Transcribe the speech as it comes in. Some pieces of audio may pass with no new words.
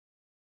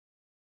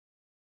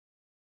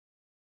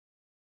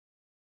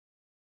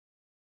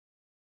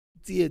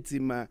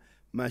Tsietsima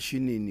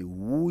Mashinini,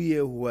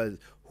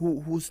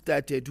 who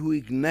started, who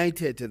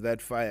ignited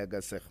that fire,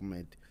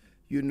 Sekhmet,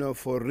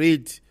 for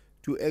it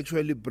to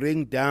actually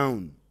bring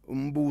down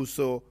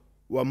umbuso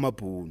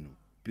wamabhunu,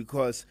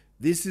 because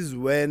this is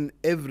when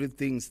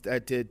everything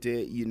started,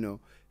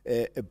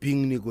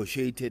 being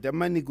negotiated.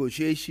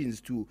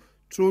 Negotiations to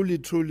truly,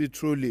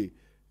 deal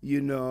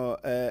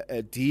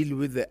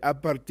with the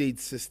apartheid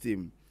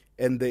system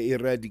and the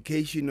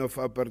eradication of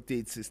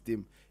apartheid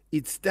system.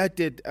 It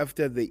started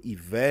after the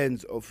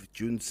events of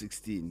June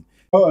 16.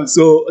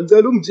 So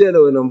ngicela ungitshele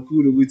wena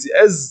Mkhulu ukuthi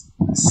as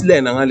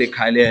silena ngale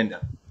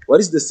calendar, what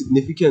is the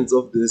significance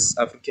of this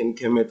African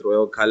Kemet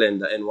royal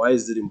calendar, and why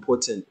is it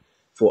important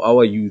for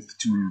our youth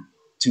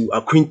to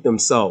acquaint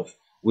themselves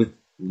with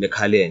the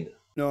calendar?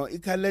 No,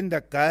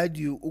 calendar guide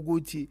you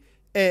ukuthi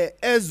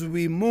as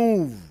we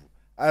move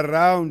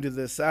around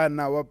the sun,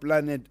 our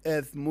planet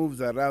Earth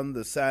moves around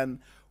the sun,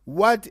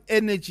 what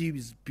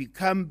energies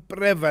become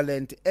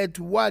prevalent at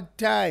what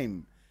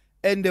time,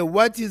 and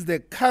what is the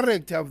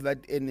character of that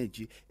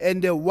energy,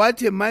 and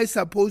what am I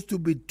supposed to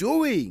be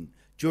doing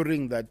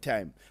during that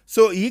time.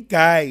 So he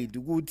guide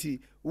ukuthi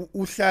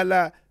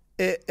uhlala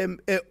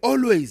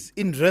always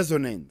in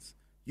resonance,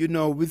 with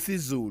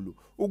isiZulu,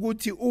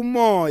 ukuthi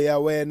umoya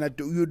wena,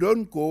 you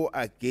don't go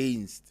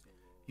against,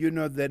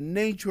 the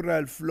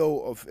natural flow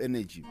of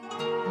energy.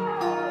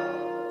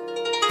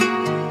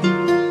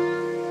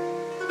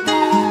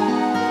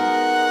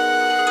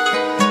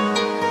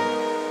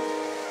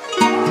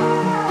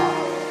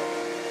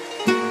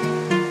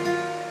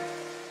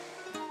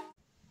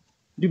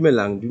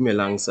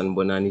 Dumelang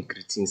sanbonani,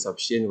 greetings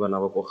absheni bana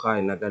ba ko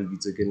gae na ka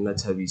lebitso ke nna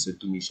Thabiso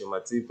Tumishe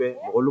Matsipe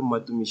mogolo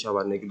matumisha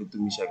bana ke le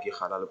tumisha ke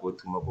gala le go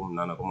thuma go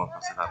mnana go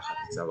mafasa ga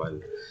kgatisa bana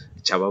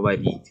tshaba ba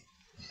dite.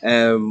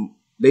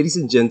 Ladies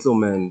and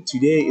gentlemen,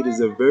 today it is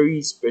a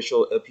very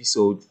special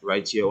episode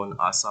right here on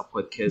Asar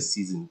podcast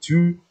season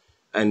 2,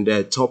 and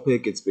the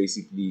topic it's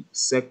basically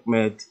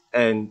Sekhmet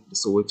and the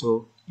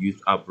Soweto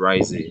youth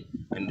uprising,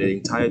 and the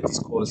entire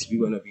discourse we're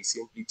going to be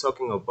simply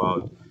talking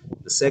about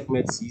the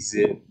Sekhmet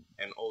season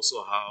and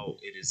also how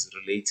it is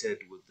related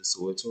with the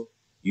Soweto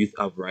youth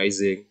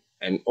uprising,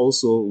 and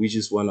also we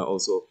just want to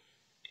also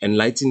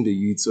enlighten the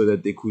youth so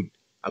that they could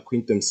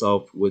acquaint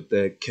themselves with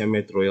the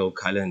Kemet royal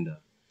calendar.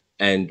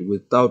 And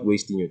without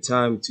wasting your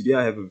time, today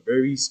I have a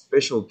very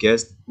special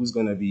guest who's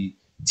going to be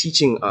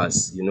teaching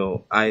us.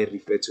 I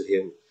refer to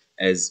him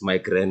as my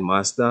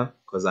grandmaster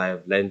because I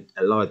have learned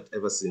a lot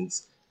ever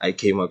since I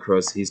came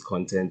across his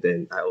content,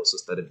 and I also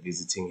started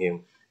visiting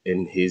him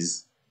in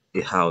his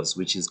house,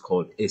 which is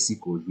called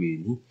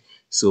Esikolweni.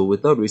 So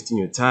without wasting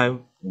your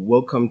time,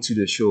 welcome to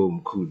the show,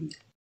 Mkhulu.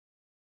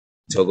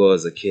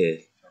 Togoza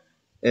kid.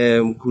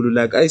 Mkhulu,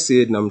 like I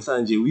said,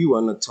 namhlanje, we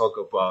want to talk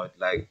about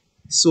like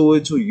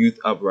Soweto youth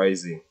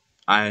uprising.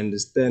 I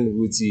understand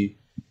Wuti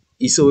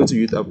Soweto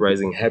youth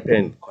uprising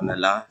happened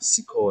Konala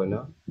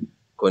Sikona,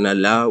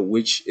 Konala,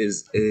 which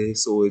is a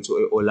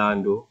Soweto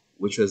Orlando,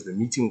 which was the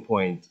meeting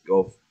point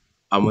of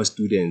our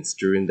students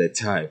during that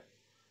time.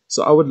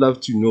 So I would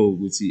love to know,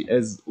 Wuti,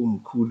 as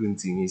Mkhulu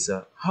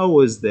Nsingiza, how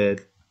was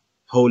that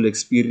whole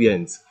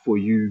experience for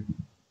you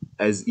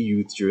as a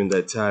youth during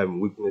that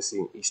time,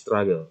 witnessing a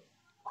struggle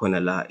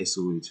Konala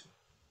Soweto?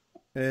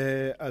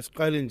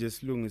 Asiqale nje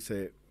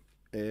silungise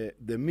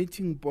the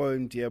meeting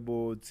point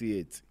yabo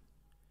Tsietsi,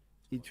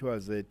 it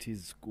was at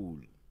his school,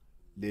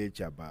 Le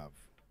Jabav,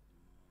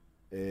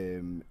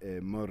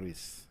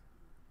 Morris,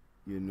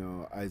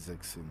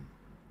 Isaacson.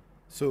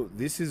 So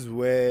this is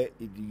where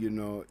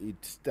it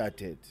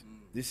started.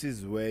 This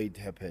is where it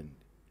happened.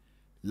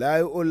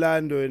 La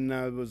Orlando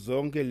na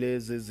zonke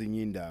lezi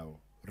ezinye indawo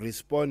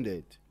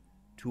responded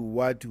to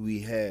what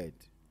we heard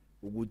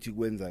ukuthi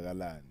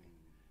kwenzakalani.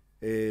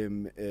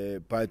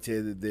 But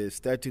the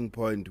starting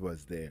point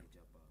was there.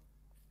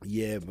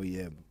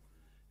 Yebo.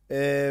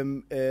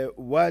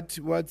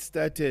 What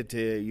started,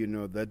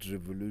 that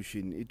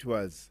revolution? It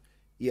was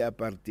the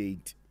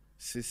apartheid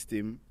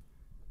system.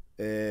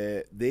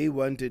 They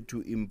wanted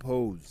to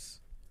impose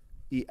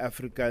the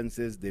Africans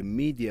as the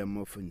medium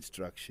of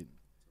instruction.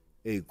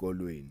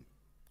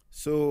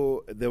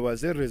 So there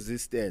was a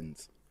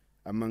resistance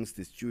amongst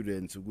the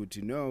students who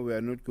would, no, we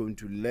are not going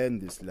to learn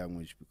this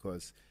language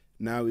because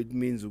now it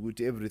means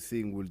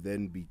everything will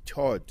then be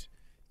taught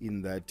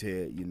in that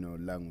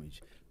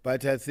language.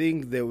 But I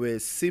think there were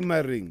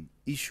simmering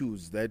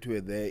issues that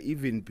were there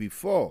even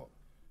before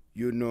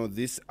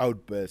this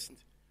outburst,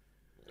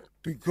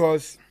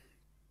 because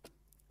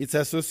it's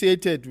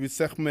associated with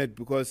Sekhmet,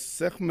 because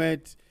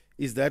Sekhmet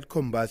is that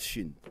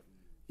combustion.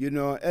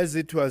 As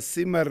it was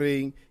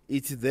simmering,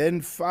 it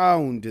then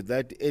found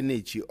that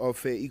energy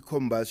of a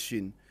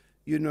combustion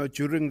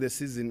during the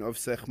season of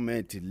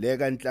Sekhmet,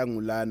 Lega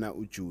Ntlangulana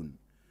Ujun.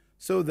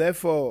 So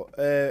therefore,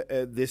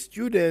 the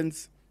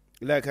students,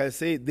 like I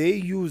say, they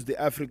use the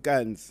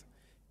Africans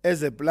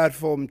as a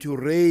platform to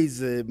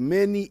raise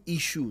many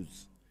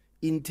issues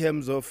in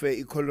terms of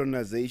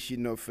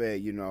colonization of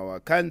our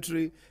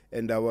country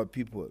and our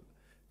people.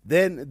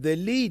 Then the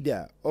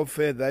leader of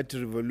that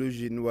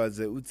revolution was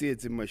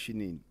Utsietsi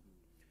Mashinini.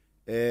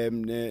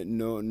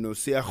 no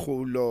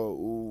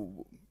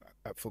Siakhulo,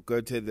 I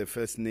forgot the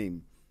first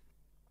name.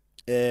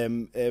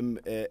 These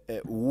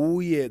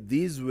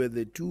were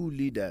the two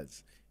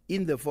leaders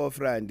in the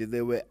forefront.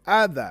 There were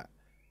other,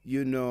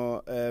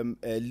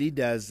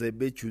 leaders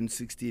be June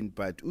 16,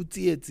 but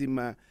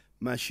Utietsima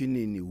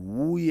Mashinini,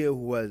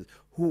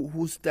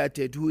 who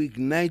started, who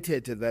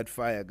ignited that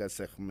fire,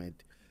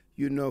 Sekhmet,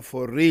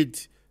 for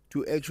it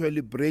to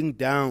actually bring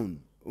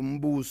down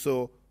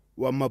Umbuso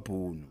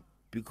Wamabunu,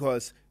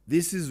 because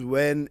this is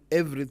when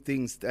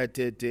everything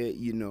started,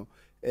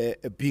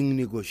 being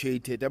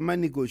negotiated.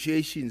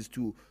 Negotiations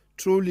to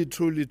truly,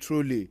 deal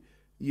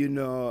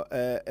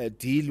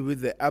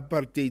with the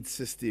apartheid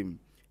system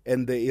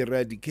and the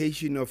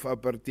eradication of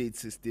apartheid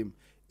system.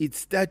 It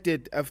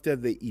started after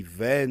the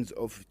events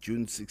of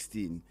June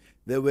 16.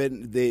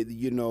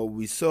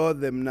 We saw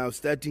them now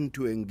starting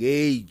to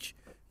engage,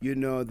 the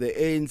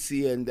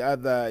ANC and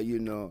other,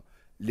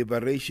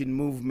 liberation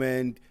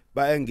movement,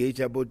 by engage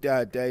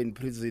Abotata in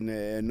prison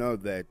and all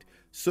that.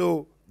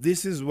 So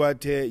this is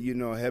what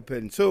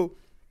happened. So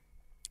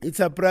it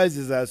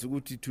surprises us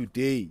ukuthi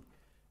today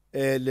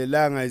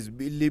lelanga is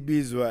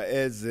libizwa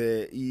as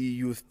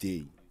Youth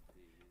Day.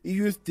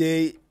 Youth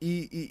Day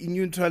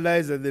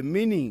neutralizes the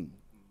meaning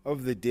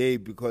of the day,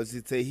 because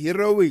it's a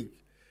heroic,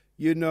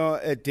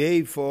 a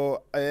day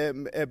for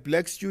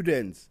black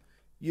students,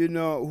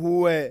 who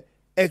were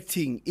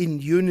acting in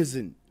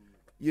unison,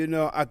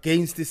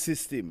 against the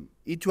system.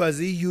 It was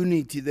a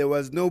unity. There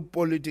was no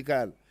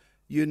political,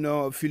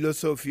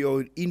 philosophy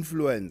or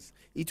influence.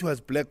 It was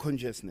black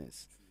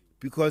consciousness,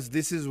 because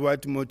this is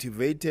what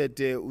motivated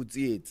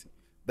Utsietsi,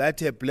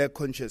 that black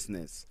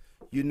consciousness.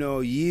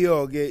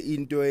 Yiyo ke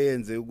into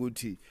eyenze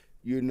ukuthi,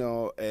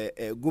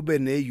 kube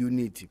ne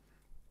unity.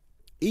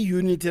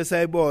 I-unity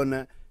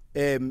esayibona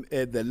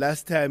the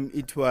last time,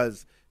 it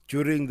was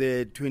during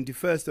the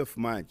 21st of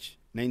March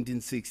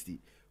 1960.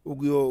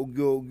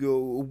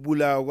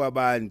 Ukubulawa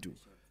kwabantu.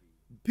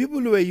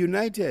 People were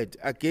united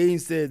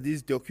against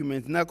these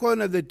documents.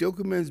 Nakhona the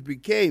documents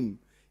became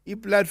a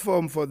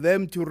platform for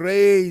them to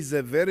raise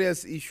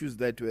various issues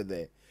that were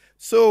there.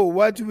 So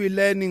what we're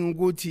learning,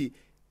 Guti,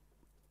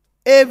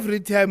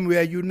 every time we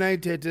are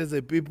united as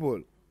a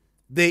people,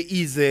 there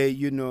is a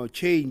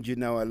change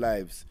in our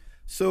lives.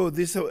 So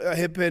this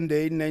happened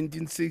in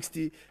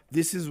 1960.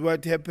 This is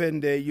what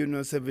happened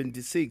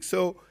 76.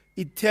 So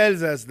it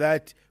tells us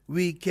that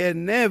we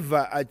can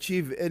never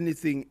achieve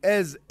anything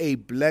as a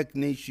black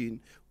nation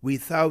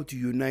without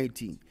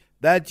uniting.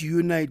 That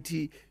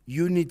unity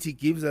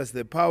gives us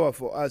the power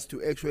for us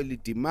to actually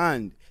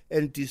demand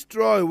and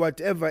destroy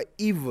whatever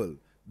evil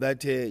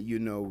that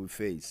we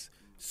face.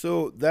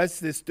 So that's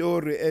the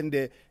story.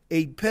 And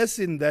a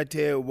person that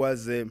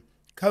was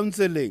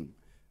counseling,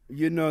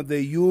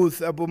 the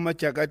youth, Abo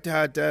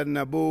Machakatata,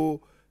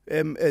 Nabo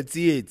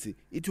Tsietsi,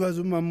 it was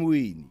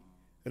Umamwini.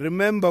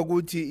 Remember,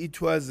 Guti, it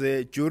was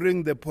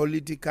during the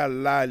political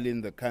lull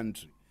in the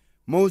country.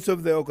 Most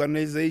of the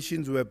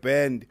organizations were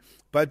banned,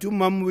 but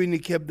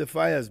Umamwini kept the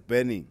fires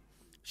burning.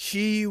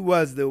 She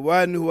was the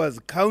one who was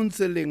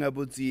counseling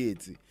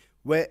Abutsietsi.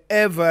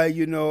 Wherever,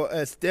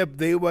 a step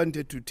they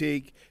wanted to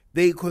take,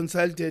 they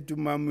consulted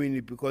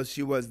Umamwini, because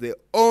she was the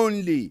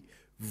only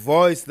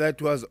voice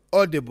that was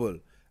audible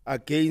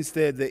against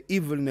the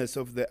evilness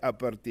of the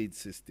apartheid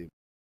system.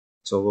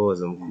 So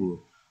Mkhulu,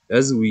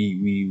 as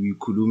we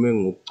khulume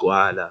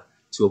ngokugcwala,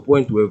 to a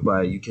point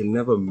whereby you can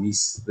never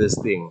miss this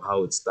thing,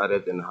 how it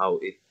started and how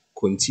it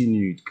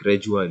continued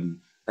gradually.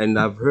 And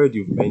I've heard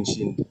you've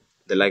mentioned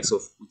the likes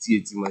of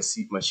Utietsi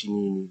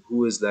Mashinini,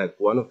 who is like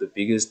one of the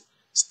biggest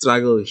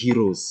struggle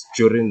heroes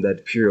during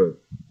that period.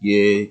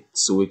 Yeah,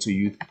 Soweto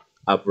Youth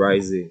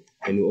Uprising.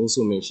 And you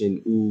also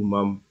mentioned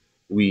Umam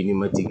Winnie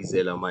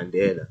Madikizela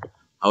Mandela.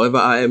 However,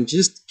 I am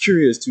just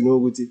curious to know,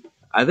 Guti,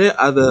 are there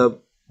other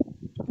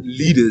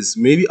leaders,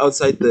 maybe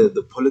outside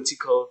the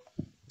political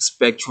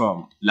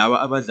spectrum,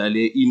 laba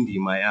abadlale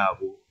indima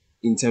yabo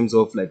in terms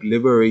of like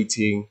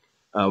liberating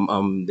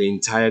the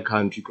entire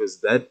country?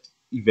 Because that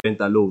event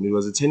alone, it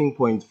was a turning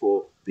point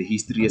for the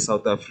history of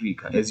South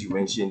Africa. As you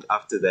mentioned,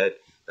 after that,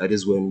 that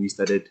is when we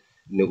started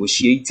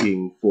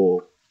negotiating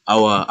for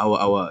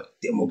our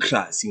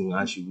democracy.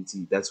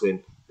 That's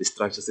when the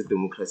structures of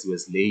democracy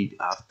was laid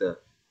after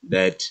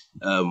that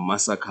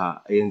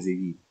massacre.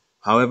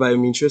 However,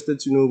 I'm interested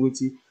to know,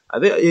 Guti, are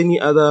there any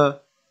other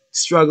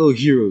struggle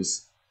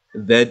heroes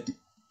that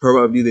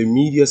probably the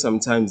media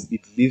sometimes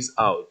it leaves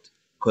out?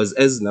 Because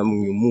as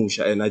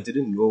Namungumusha, and I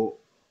didn't know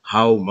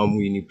how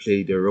Mamwini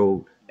played a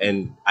role,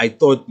 and I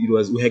thought it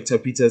was Hector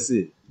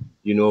Peterson,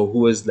 who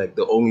was like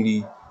the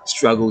only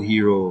struggle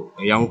hero,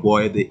 a young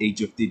boy at the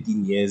age of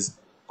 13 years,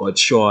 got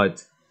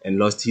shot and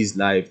lost his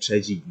life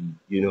tragically,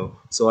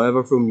 So,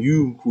 however, from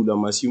you, Mkhulu,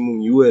 I'm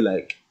assuming you were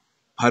like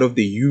part of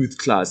the youth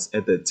class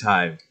at the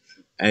time.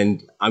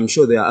 And I'm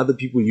sure there are other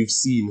people you've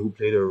seen who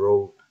played a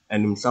role.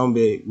 And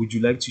Mhlawumbe, would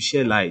you like to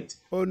share light?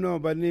 Oh no,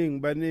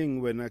 baning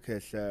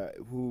wenakehla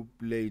who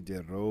played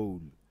a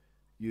role,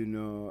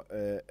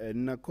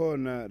 and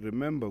nakhona,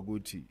 remember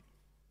Guti,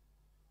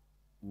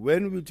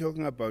 when we're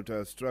talking about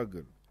our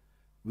struggle,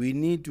 we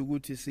need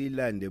ukuthi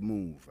siyilande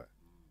emuva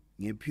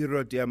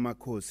ngeperiod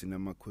yamakhosi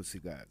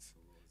namakhosikazi.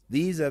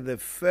 These are the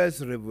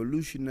first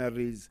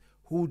revolutionaries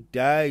who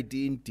died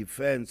in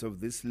defense of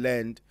this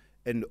land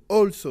and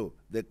also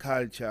the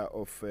culture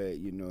of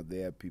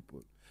their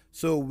people.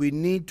 So we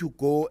need to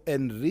go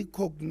and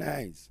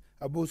recognize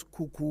abo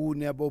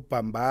Sikhukhune, abo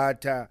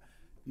Bambata,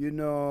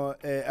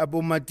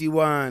 abo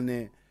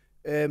Matiwane,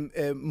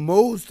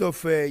 most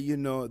of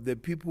the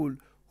people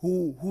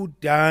who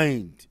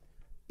died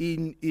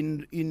in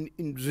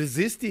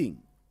resisting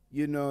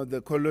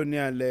the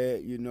colonial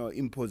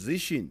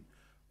imposition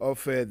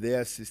of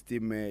their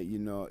system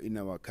in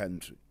our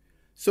country.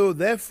 So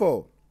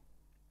therefore,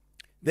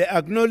 the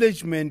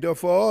acknowledgement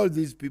of all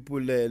these people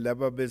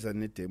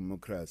lababezane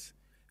democracy.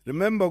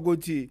 Remember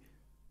Guti,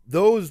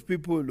 those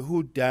people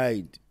who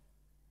died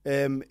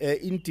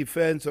in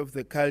defense of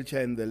the culture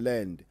and the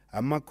land,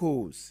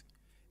 Amakhosi.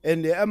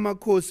 And the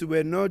Amakhosi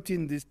were not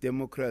in this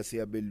democracy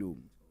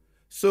abelungu.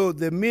 So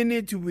the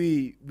minute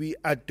we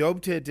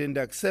adopted and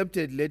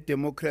accepted let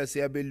democracy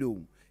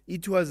abelungu,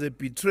 it was a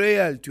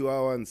betrayal to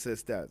our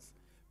ancestors,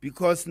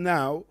 because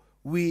now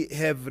we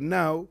have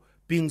now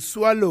been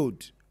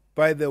swallowed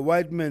by the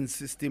white man's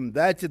system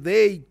that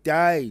they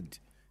died,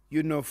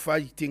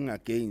 fighting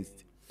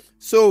against.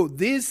 So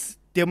this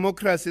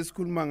democracy,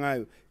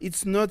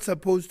 it's not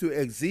supposed to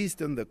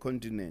exist on the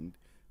continent,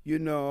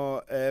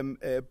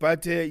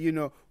 but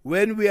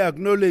when we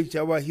acknowledge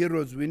our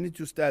heroes, we need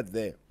to start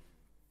there.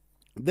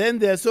 Then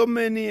there are so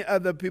many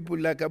other people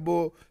like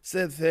Abo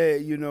Seth,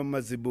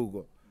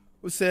 Mazibuko.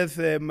 Seth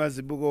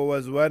Mazibuko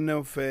was one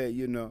of,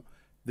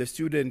 the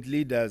student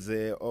leaders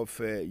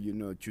of,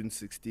 June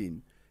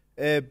 16.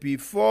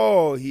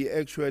 Before he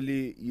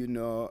actually,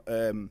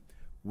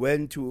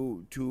 went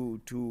to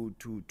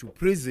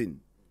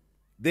prison,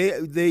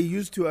 they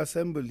used to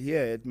assemble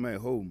here at my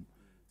home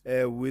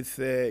with,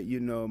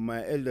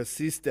 my elder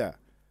sister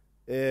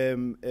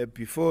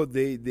before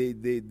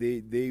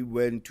they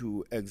went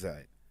to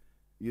exile.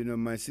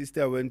 My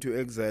sister went to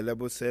exile,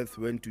 Abu Seth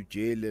went to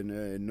jail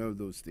and all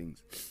those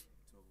things.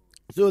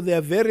 So there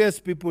are various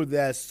people,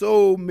 there are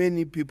so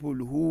many people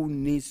who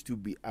needs to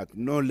be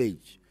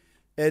acknowledged.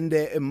 And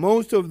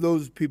most of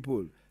those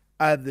people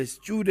are the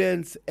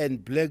students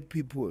and black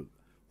people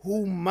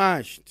who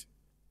marched.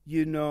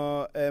 I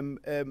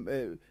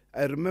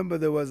remember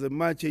there was a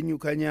march in New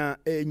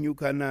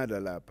Canada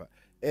lapa.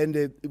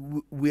 And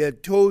we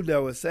had told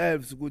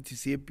ourselves,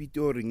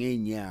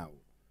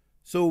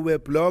 so we're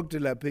blocked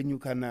in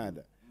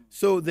Canada.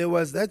 So there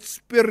was that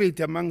spirit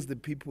amongst the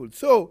people.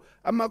 So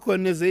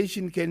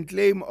Amakonization can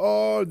claim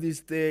all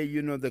this,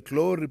 the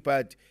glory,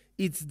 but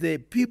it's the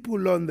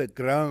people on the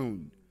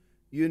ground,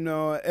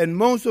 and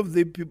most of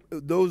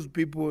those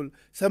people,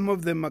 some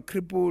of them are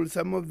crippled,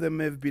 some of them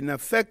have been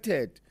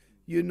affected,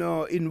 in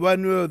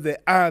one way or the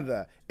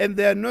other, and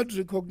they are not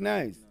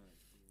recognized.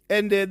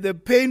 And the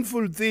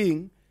painful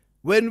thing,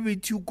 when we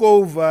took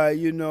over,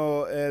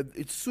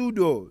 it's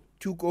pseudo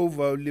took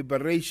over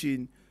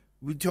liberation,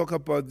 we talk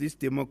about this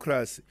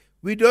democracy.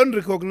 We don't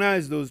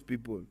recognize those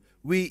people.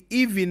 We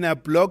even are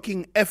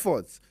blocking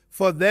efforts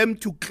for them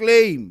to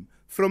claim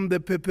from the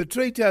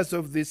perpetrators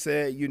of this,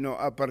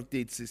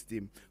 apartheid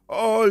system.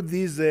 All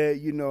these,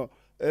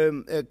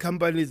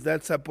 companies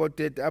that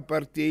supported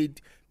apartheid,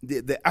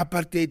 the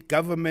apartheid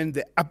government,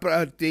 the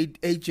apartheid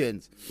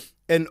agents,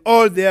 and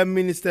all their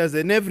ministers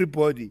and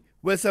everybody,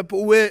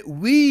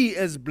 we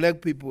as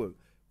black people,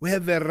 we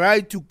have a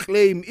right to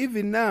claim,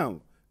 even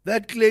now.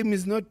 That claim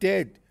is not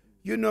dead.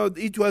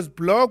 It was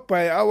blocked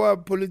by our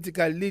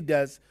political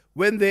leaders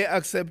when they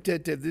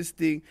accepted this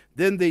thing.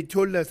 Then they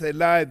told us a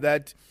lie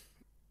that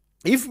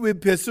if we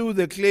pursue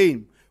the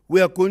claim,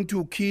 we are going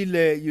to kill,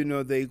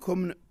 the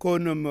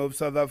economy of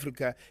South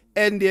Africa.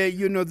 And,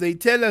 they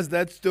tell us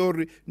that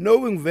story,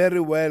 knowing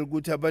very well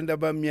Gutabanda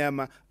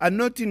Bamyama are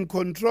not in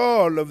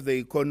control of the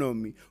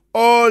economy.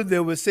 All they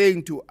were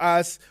saying to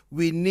us,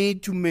 we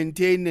need to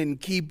maintain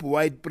and keep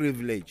white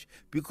privilege,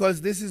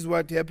 because this is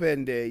what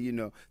happened.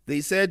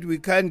 They said we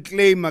can't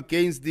claim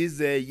against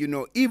these,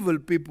 evil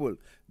people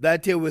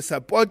that were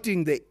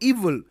supporting the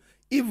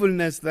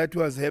evilness that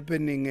was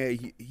happening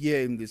here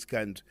in this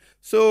country.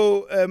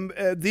 So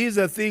these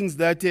are things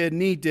that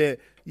need, a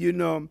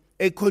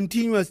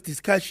continuous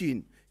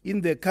discussion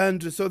in the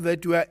country, so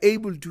that we are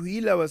able to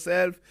heal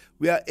ourselves.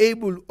 We are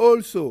able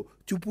also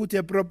to put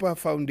a proper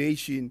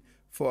foundation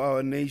for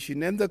our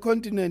nation and the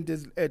continent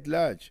at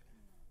large.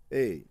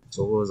 Hey.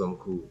 So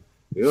Mkhulu,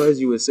 as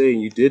you were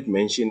saying, you did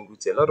mention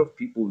a lot of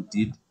people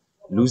did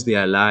lose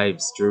their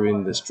lives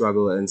during the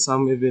struggle, and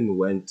some even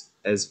went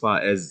as far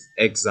as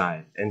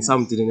exile, and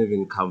some didn't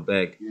even come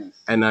back. Yes.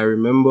 And I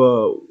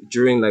remember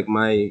during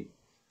my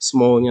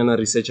small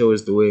research I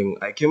was doing,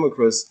 I came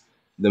across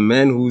the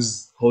man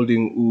who's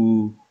holding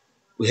who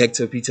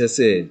Hector Peter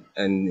said,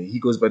 and he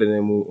goes by the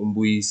name of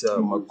Umbuisa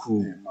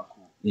Mkhulu.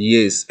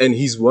 Yes, and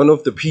he's one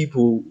of the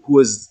people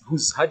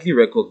who's hardly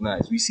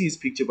recognized. We see his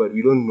picture, but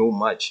we don't know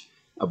much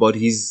about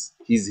his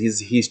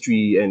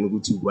history and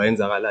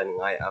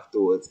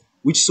afterwards.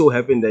 which so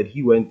happened that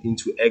he went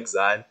into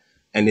exile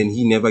and then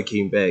he never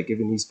came back.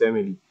 Even his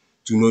family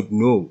do not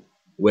know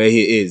where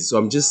he is. So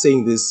I'm just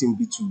saying this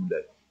simply to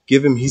like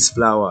give him his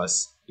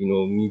flowers,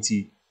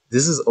 Miti.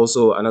 This is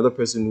also another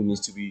person who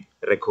needs to be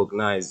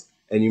recognized.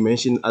 And you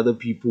mentioned other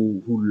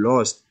people who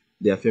lost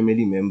their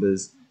family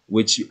members,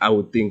 which I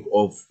would think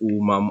of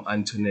Mom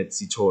Antoinette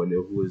Sitole,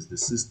 who is the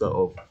sister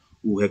of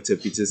Hector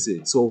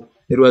Peterson. So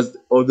it was,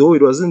 although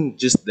it wasn't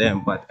just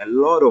them, but a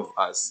lot of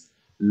us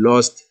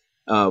lost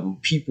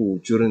people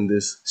during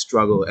this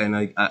struggle.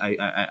 And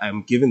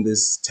I'm giving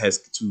this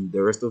task to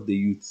the rest of the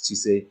youth to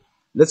say,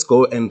 let's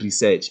go and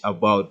research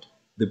about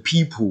the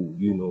people,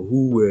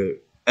 who were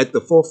at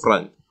the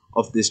forefront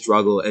of this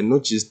struggle and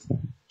not just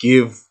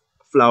give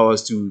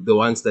flowers to the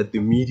ones that the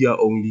media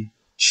only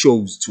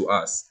shows to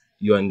us.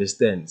 You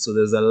understand? So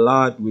there's a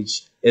lot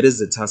which it is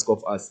the task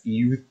of us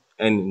youth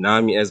and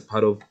Nami as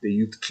part of the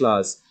youth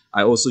class.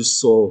 I also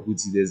saw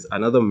there's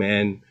another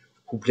man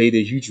who played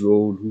a huge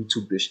role, who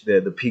took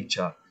the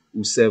picture,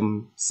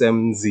 Sam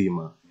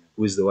Zima,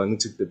 who is the one who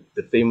took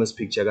the famous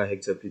picture of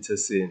Hector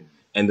Peterson.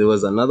 And there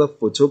was another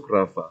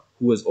photographer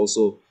who was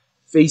also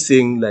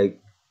facing like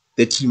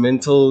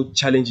detrimental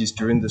challenges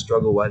during the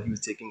struggle while he was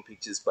taking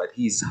pictures, but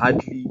he's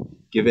hardly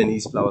given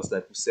his flowers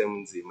like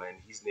Usem Nzima,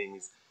 and his name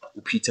is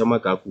Upita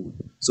Magaku.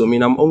 So I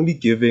mean, I'm only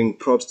giving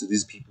props to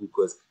these people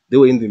because they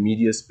were in the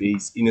media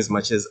space in as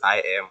much as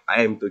I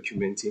am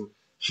documenting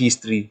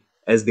history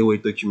as they were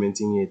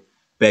documenting it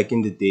back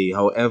in the day.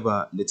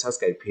 However, the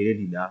task I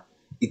paid la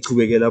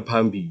ichubekela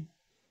phambili.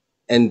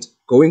 And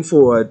going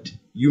forward,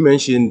 you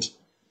mentioned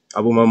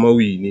Abu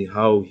Mamawini,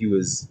 how he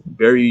was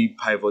very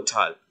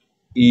pivotal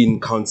in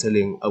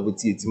counseling Abu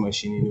Titi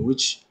Mashinini,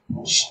 which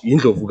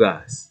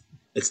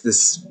it's the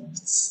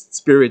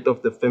spirit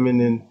of the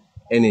feminine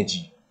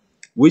energy,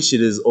 which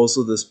it is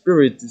also the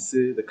spirit to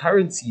say the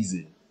current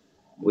season.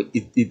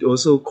 It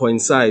also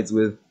coincides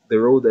with the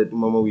role that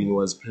Mama Winnie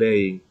was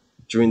playing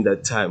during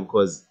that time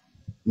because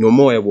no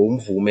more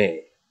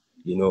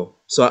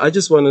So I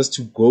just want us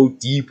to go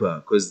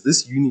deeper because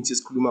this unity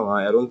is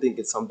Kulumanga. I don't think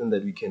it's something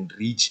that we can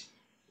reach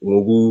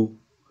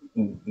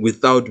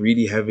without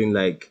really having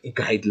like a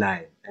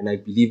guideline. And I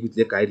believe with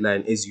the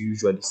guideline, as you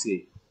usually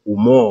say,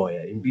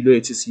 umoya, impilo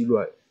yethu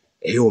silwa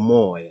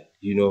eyomoya,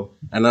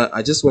 And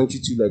I just want you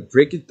to like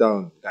break it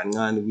down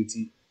kancane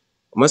ukuthi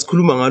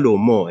masikhuluma ngalo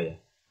moya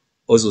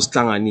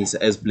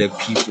ozosihlanganisa as black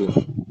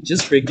people.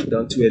 Just break it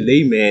down to a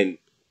layman,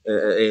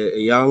 a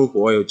young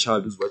boy or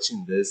child who's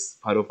watching this,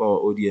 part of our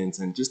audience,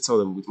 and just tell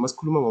them,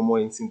 masikhuluma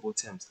ngomoya in simple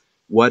terms.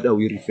 What are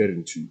we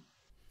referring to?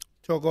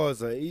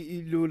 Thokoza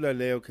ilula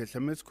leyo khehla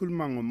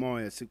mesikhuluma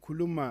ngomoya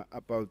sikhuluma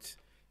about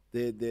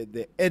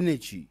the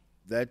energy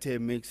that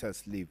makes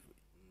us live.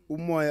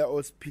 Umoya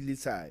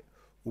osiphilisayo,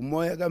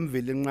 umoya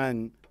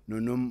kamvelinqangi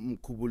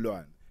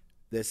nonomkhubulwane.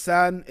 The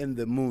sun and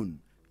the moon.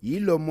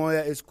 Yilo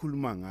moya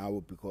esikhuluma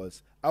ngawo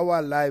because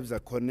our lives are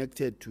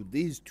connected to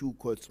these two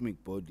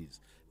cosmic bodies.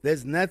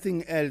 There's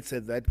nothing else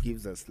that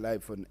gives us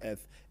life on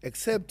earth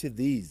except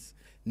these.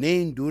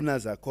 Neinduna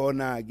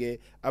zakhona ke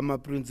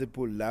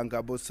ama-principle langa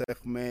abo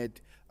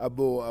Sekhmet,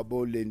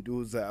 abo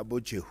Lentuza,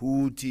 abo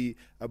Jehuti,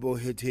 abo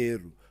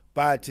Heteru.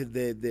 But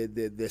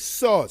the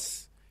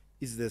source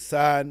is the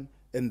sun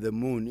and the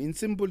moon. In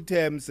simple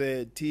terms,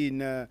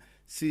 thina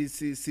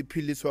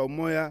siphiliswa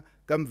umoya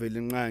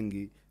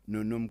kamvelinqangi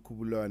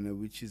nonomkhubulwane,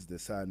 which is the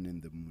sun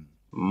and the moon.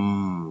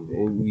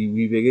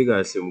 We beke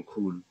kahle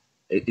Mkhulu.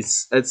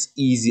 It's as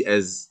easy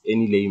as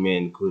any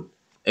layman could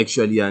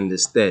actually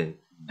understand.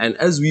 And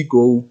as we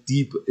go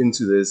deep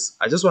into this,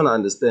 I just want to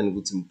understand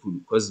Mkhulu,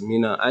 because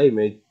Mina, I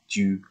met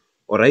you,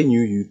 or I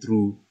knew you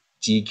through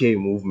GK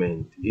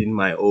movement in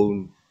my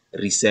own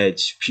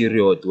research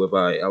period,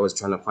 whereby I was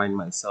trying to find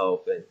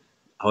myself and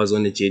I was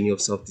on a journey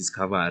of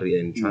self-discovery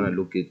and trying to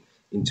look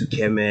into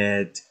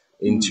Kemet,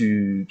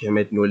 into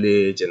Kemet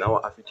knowledge and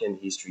our African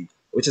history,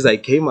 which is I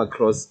came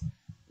across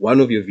one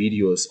of your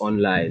videos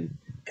online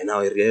and now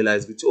I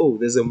realized,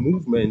 there's a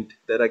movement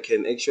that I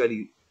can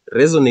actually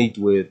resonate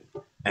with,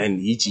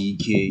 and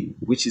EGK,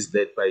 which is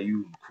led by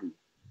you, Mkhulu.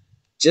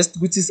 Just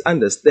with this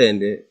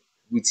understand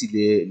with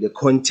the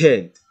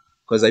content,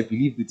 because I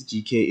believe with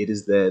GK it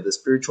is the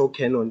spiritual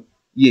canon,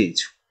 yet,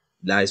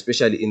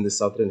 especially in the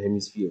southern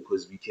hemisphere,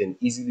 because we can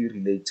easily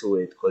relate to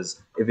it,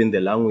 because even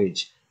the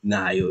language,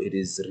 it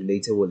is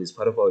relatable, it's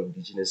part of our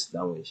indigenous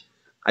language.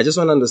 I just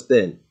want to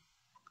understand,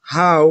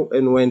 how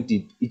and when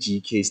did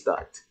EGK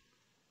start?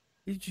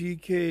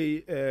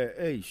 EGK,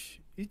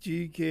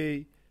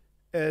 EGK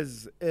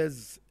as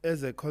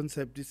a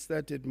concept, it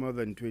started more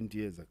than 20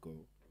 years ago.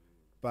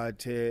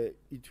 But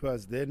it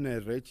was then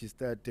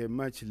registered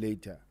much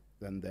later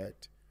than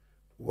that.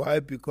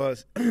 Why?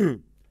 Because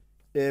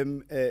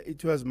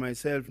it was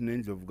myself,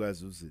 Nendlovu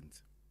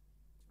Gazuzins,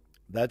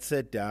 that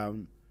sat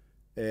down.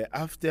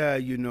 After,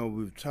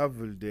 we've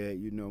traveled,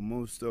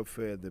 most of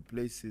the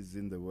places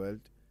in the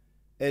world.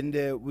 And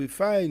we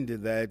find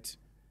that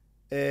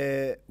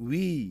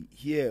we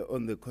here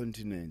on the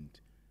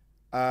continent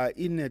are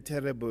in a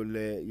terrible,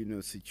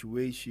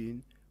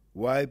 situation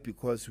Why?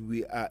 Because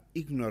we are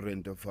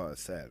ignorant of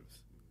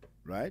ourselves,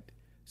 right?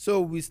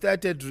 So we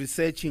started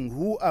researching,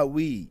 who are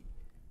we?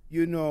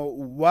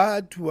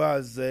 What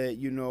was,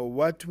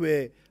 what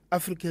were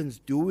Africans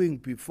doing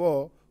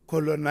before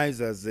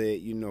colonizers,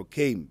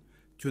 came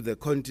to the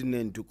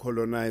continent to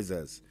colonize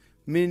us?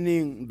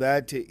 Meaning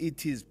that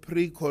it is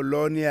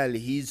pre-colonial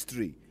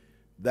history,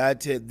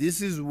 that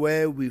this is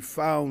where we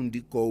found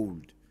the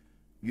gold.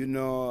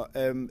 Besinako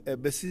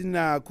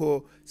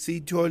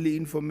siyithole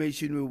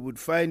information, we would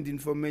find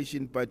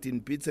information, but in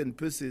bits and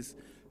pieces,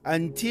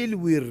 until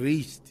we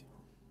reached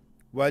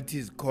what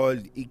is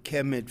called a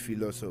Kemet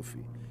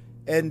philosophy.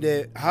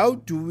 And how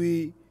do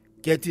we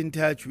get in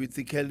touch with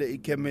the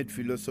Kemet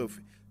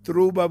philosophy?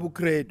 Through Babu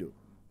Credo.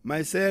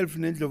 Myself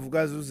and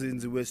Ndlovukazi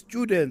Uzinzi were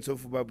students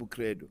of Babu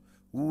Credo,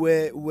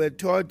 who were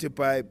taught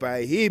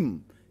by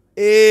him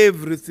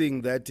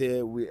everything that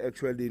we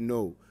actually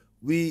know.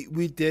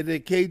 We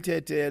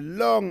dedicated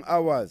long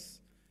hours,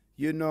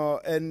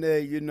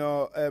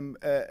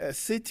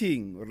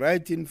 sitting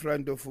right in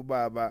front of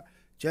Ubaba,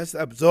 just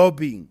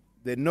absorbing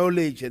the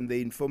knowledge and the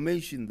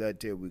information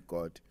that we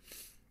got.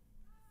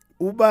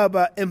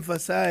 Ubaba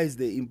emphasized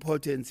the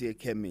importance of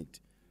Kemet.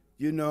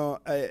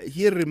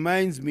 He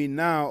reminds me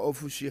now of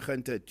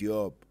Ushikanta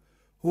Diop,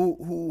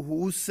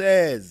 who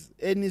says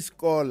any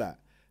scholar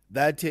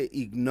that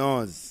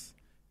ignores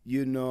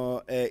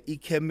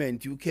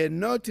Kemet, you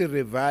cannot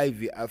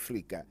revive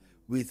Africa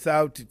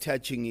without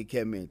touching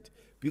Kemet,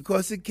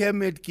 because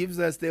Kemet gives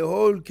us the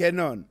whole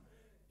canon,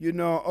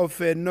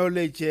 of a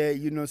knowledge,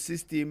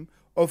 system,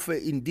 of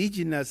an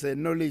indigenous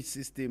knowledge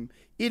system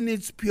in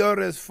its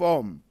purest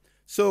form.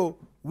 So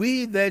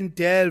we then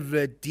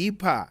delve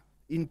deeper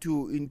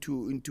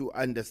into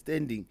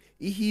understanding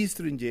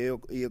history in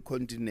the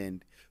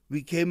continent.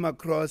 We came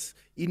across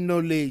in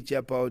knowledge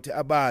about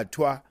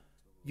Abatwa,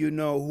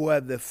 who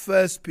are the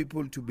first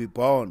people to be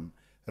born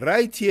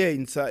right here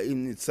in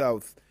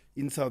South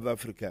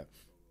Africa.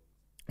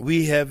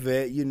 We have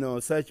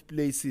such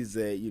places.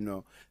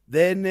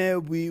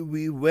 Then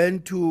we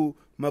went to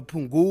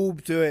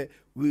Mapungubwe,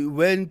 we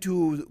went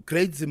to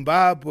Great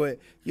Zimbabwe,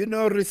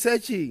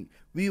 researching.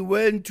 We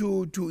went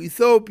to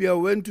Ethiopia,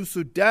 went to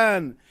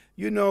Sudan.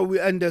 We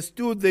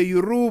understood the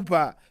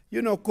Yoruba.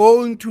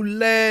 Going to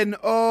learn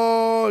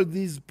all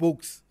these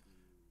books.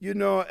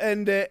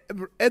 And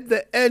at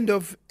the end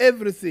of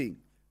everything,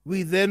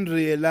 we then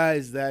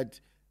realize that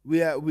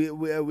we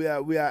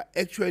are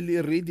actually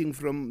reading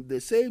from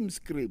the same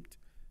script.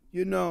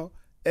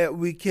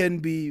 We can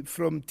be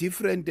from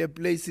different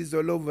places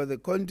all over the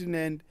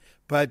continent,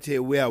 but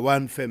we are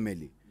one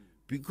family.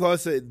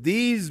 Because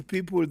these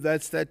people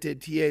that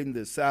started here in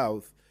the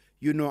south,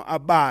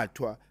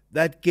 Abatwa,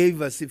 that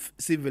gave us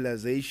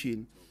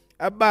civilization.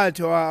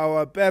 Abatwa,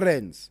 our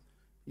parents,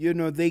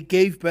 they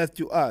gave birth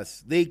to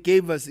us. They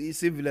gave us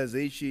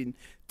civilization.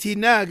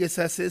 Thina ke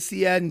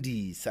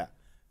sasesiyandisa.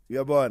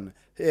 Uyabona?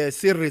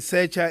 Si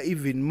researcher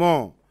even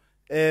more.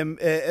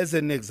 As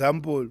an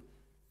example,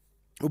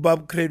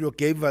 Ubab Credo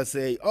gave us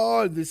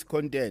all this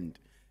content,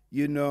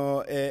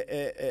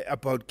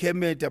 about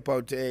Kemet,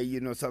 about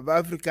South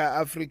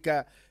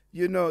Africa.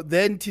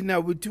 Then Tina,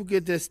 we took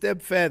it a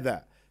step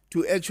further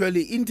to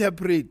actually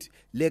interpret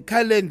le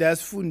calendar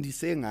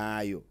asifundise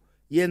ngayo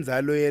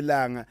yenzalo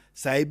yelanga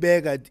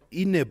sayibeka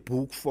in a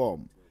book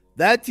form.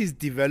 That is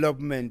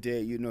development.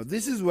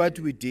 This is what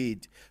we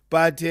did.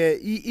 But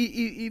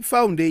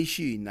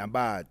foundation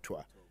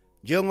abathwa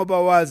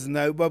njengoba wazi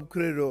nayo Ubab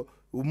Credo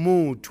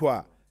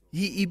umuthwa,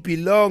 he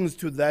belongs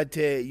to that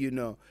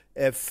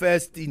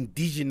first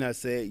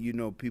indigenous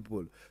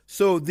people.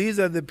 So these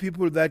are the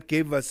people that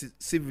gave us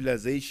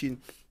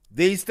civilization.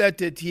 They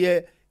started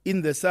here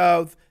in the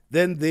south,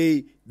 then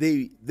they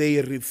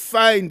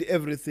refined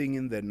everything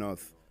in the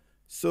north.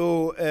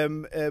 So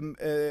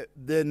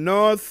the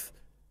north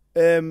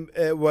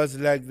was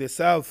like the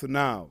south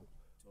now,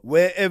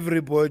 where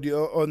everybody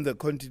on the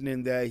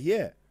continent, they are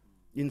here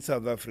in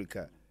South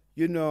Africa.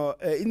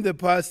 In the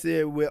past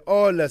we're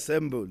all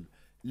assembled,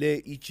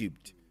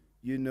 Egypt.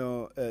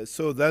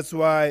 So that's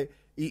why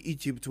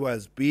Egypt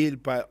was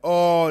built by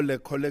all the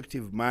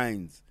collective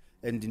minds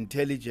and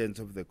intelligence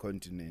of the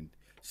continent.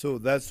 So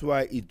that's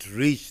why it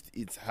reached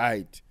its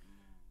height,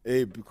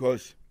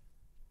 because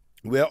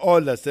we're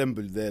all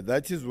assembled there.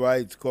 That is why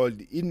it's called,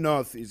 in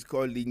north, it's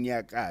called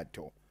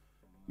Inyakato,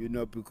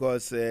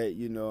 because,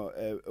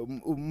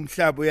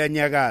 umhlaba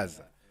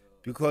uyanyakaza,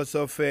 because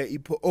of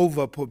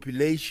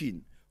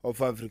overpopulation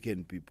of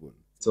African people.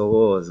 So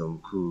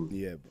Mkhulu.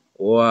 Yeah.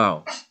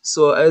 Wow.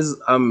 So as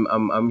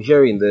I'm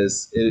hearing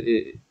this,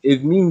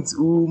 it means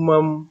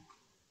Umam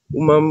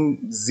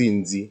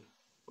Zinzi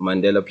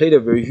Mandela played a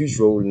very huge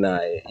role now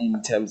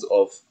in terms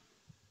of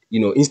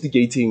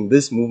instigating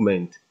this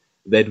movement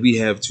that we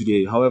have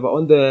today. However,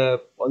 on the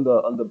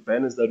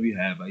banners that we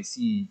have, I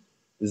see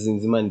the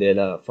Zinzi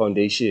Mandela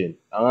Foundation.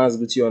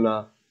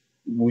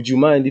 Would you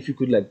mind if you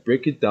could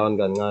break it down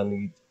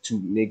to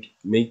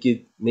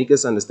make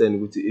us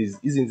understand what is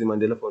Zinzi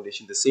Mandela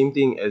Foundation the same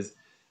thing as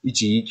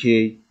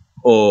EGK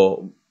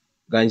or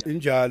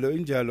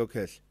Injalo,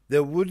 Kesh.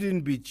 there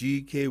wouldn't be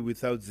GK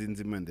without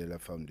Zinzi Mandela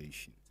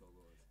Foundation.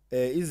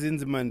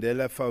 Zinzi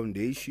Mandela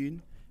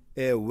Foundation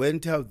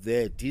went out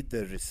there, did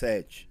the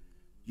research,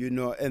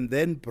 and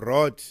then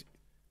brought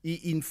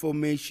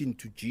information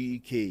to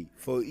GK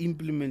for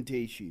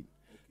implementation.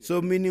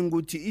 So meaning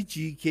ukuthi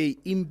GK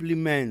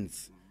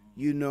implements,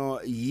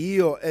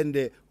 here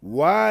and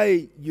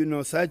why,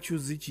 such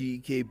choose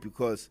GK,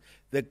 because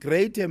the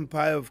great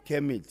empire of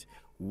Kemet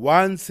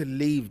once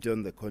lived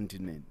on the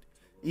continent.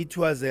 It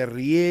was a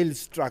real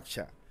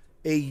structure,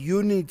 a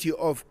unity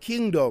of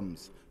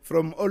kingdoms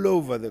from all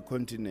over the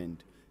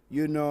continent.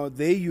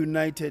 They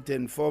united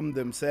and formed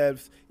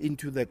themselves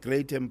into the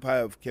great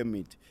empire of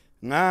Kemet.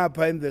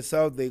 Ngapha in the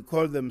south, they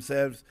call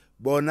themselves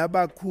Bona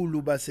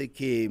Bakhulu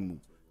Basekemu.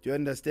 Do you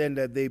understand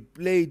that they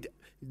paid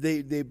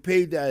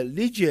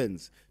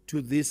allegiance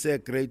to this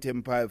great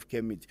empire of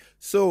Kemet?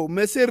 So,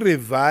 mese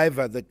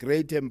revive the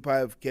great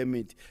empire of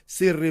Kemet,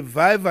 se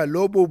revive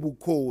lobo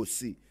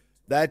bukhosi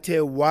that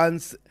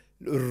once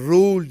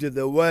ruled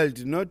the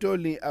world, not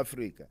only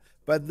Africa,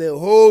 but the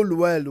whole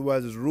world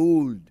was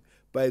ruled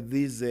by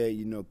these,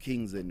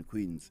 kings and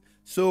queens.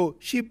 So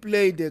she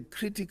played a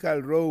critical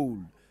role,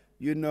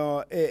 in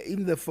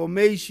the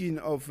formation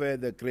of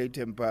the great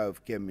empire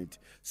of Kemet.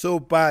 So,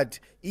 but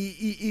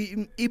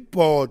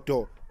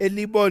ipoto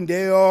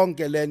elibonde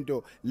yonke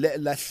lento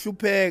la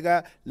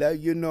hlupheka la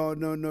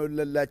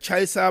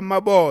chayisa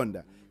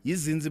amabonda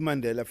yiZinzi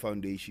Mandela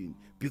Foundation,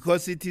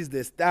 because it is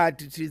the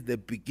start, it is the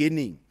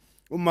beginning.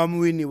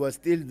 Umamwini was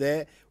still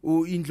there,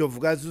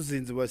 Indlovukazi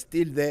uZinzi was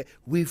still there.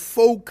 We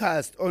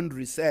focused on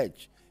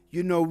research,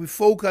 we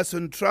focused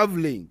on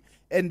traveling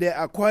and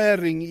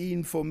acquiring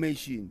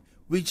information,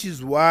 which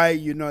is why,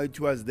 it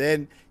was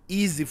then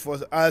easy for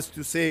us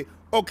to say,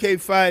 okay,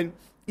 fine,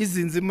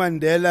 iZinzi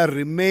Mandela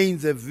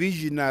remains a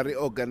visionary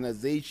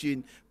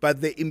organization,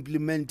 but the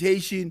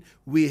implementation,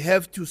 we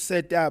have to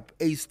set up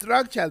a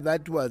structure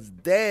that was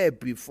there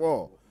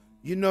before,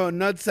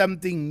 not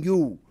something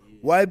new.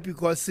 Why?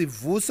 Because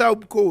sivusa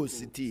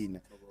ubukhosi thina.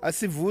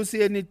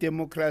 Asivusi any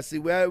democracy.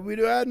 We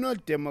are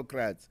not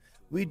Democrats.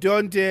 We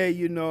don't,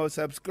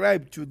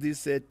 subscribe to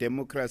this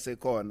democracy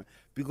corner,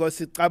 because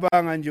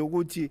sicabanga nje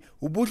ukuthi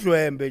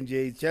ubudlwembe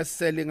nje, it's just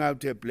selling out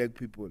to black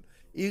people.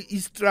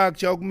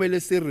 I-structure okumele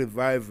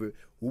si-revive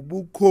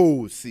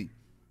ubukhosi,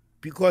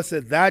 because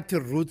that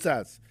roots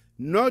us.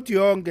 Not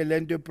yonke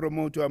lento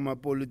promote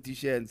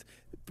ama-politicians.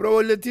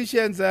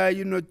 Politicians are,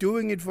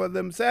 doing it for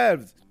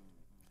themselves,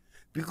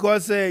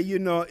 because,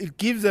 it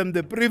gives them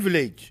the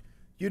privilege,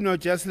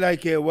 just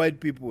like white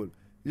people.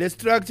 The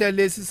structure,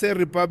 let's say,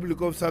 Republic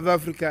of South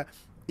Africa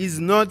is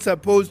not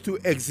supposed to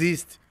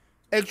exist.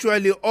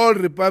 Actually, all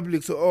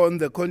republics on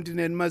the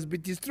continent must be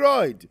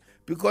destroyed,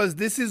 because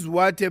this is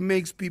what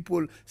makes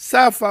people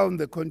suffer on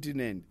the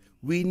continent.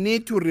 We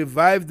need to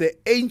revive the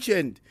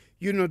ancient,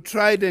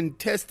 tried and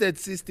tested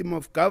system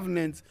of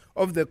governance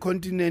of the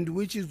continent,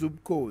 which is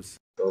ubukhosi.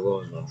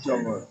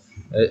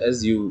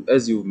 As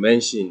you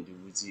mentioned,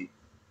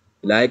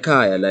 la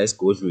ekhaya la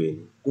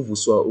esigodlweni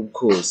kuvuswa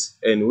ubukhosi,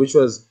 and which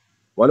was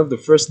one of the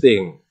first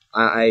thing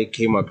I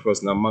came across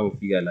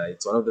namangifika la.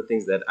 It's one of the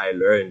things that I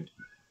learned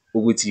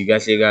ukuthi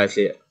kahle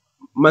kahle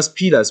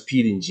masiphila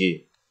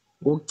nje.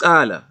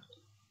 Ngokuqala,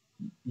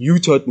 you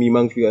taught me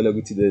mangifika la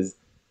ukuthi there's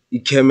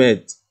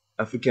Kemet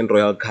African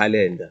Royal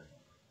Calendar,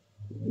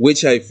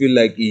 which I feel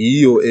like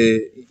yiyo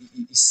a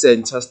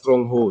center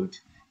stronghold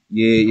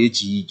ye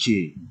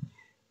GK.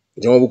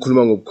 Njengoba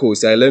ukhuluma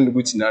ngobukhosi, I learned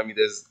ukuthi nami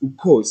there's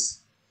ubukhosi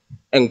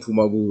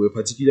engiphuma kuwe, a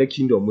particular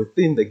kingdom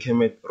within the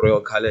Kemet Royal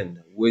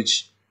Calendar,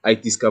 which I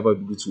discovered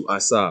to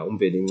Asar,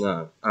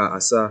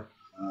 Asar,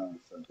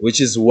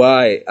 which is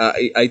why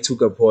I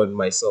took upon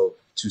myself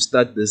to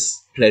start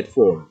this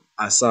platform,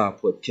 Asar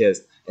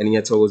podcast. And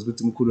ngiyathokoza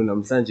ukuthi Mkhulu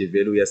namhlanje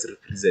vele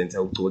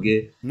uyasirepresenta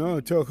ugcoke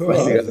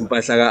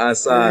impahla ka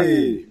Asar,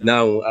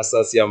 now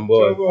Asar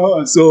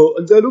siyambona. So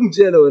ngicela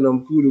ungitshele wena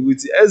Mkhulu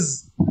ukuthi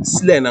as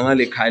silena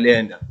ngale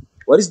calendar,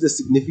 what is the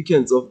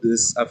significance of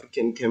this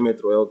African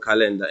Kemet Royal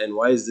Calendar, and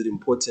why is it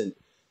important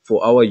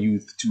for our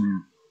youth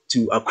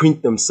to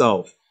acquaint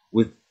themselves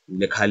with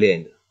the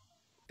calendar?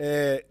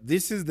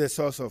 This is the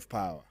source of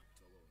power.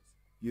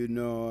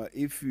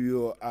 If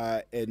you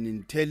are an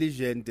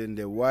intelligent and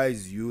a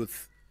wise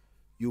youth,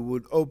 you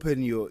would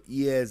open your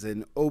ears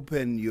and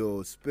open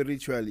your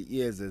spiritual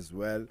ears as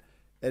well,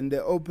 and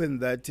open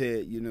that,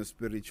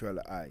 spiritual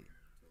eye.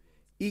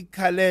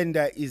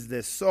 Calendar is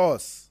the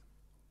source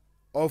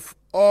of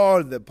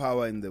all the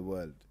power in the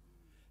world.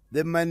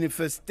 The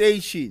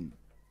manifestation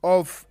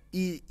of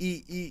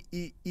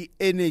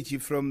energy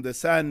from the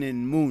sun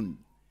and moon.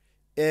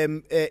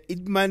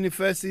 It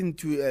manifests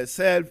into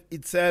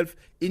itself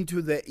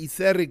into the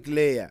etheric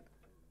layer,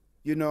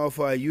 of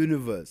our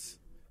universe.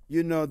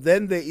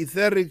 Then the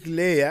etheric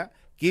layer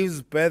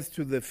gives birth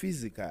to the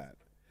physical.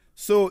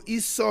 So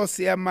isource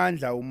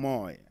yamandla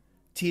umoya,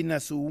 thina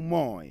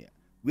umoya.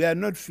 We are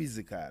not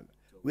physical.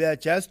 We are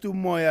just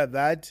umoya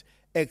that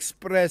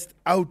expressed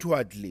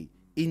outwardly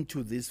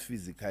into this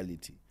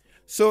physicality.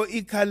 So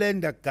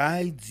calendar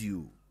guides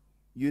you,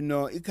 You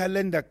know,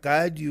 calendar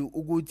guide you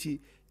ukuthi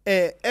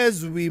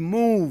as we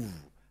move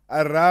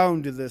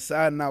around the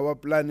sun, our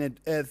planet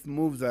Earth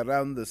moves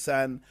around the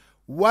sun,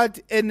 what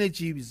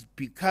energies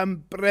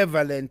become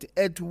prevalent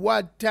at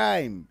what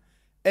time,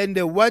 and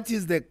what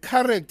is the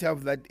character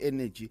of that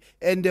energy,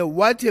 and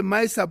what am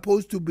I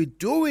supposed to be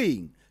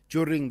doing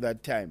during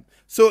that time.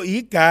 So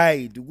he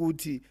guide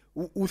ukuthi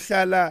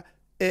uhlala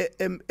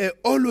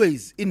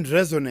always in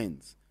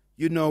resonance,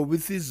 you know,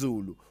 with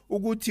izulu,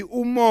 ukuthi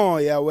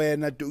umoya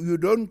wena, you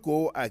don't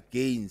go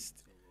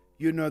against,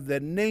 you know, the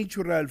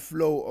natural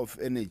flow of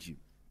energy.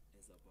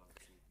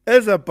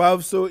 As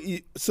above,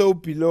 so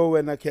below,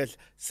 when I catch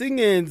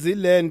singenzi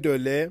lento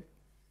le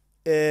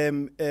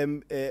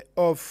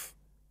of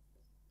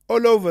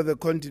all over the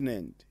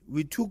continent.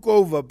 We took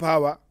over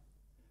power,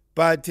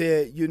 but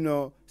you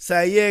know,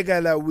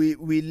 sayegala,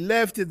 we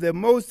left the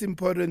most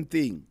important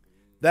thing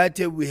that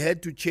we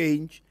had to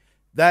change.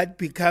 That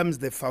becomes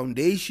the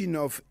foundation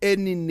of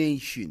any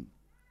nation.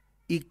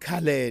 A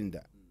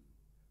calendar.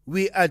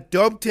 We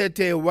adopted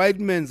a white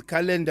man's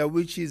calendar,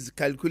 which is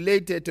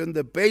calculated on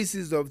the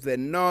basis of the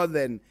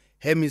northern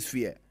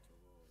hemisphere.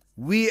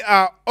 We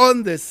are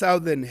on the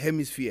southern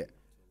hemisphere.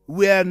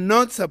 We are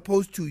not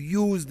supposed to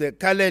use the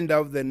calendar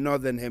of the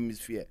northern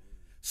hemisphere.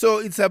 So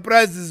it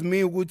surprises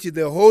me ukuthi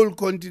the whole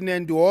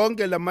continent,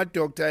 wonke lama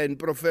doctor and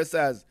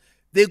professors,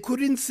 they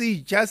couldn't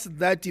see just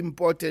that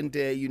important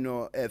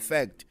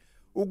fact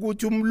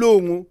ukuthi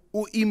umlungu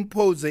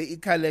impose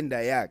i-calendar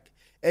yakhe,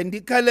 and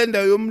the calendar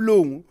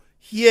yomlungu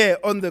here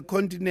on the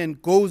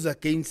continent goes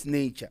against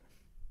nature.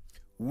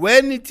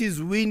 When it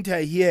is winter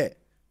here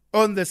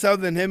on the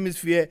southern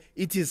hemisphere,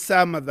 it is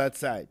summer that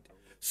side.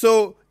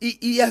 So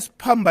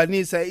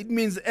iyasiphambanisa. It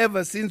means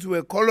ever since we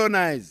were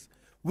colonized,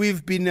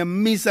 we've been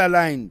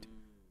misaligned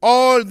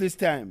all this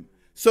time.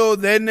 So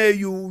then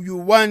you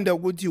wonder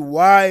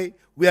why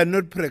we are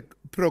not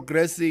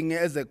progressing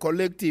as a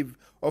collective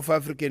of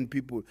African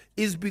people.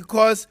 It's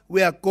because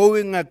we are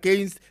going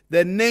against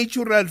the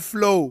natural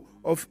flow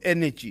of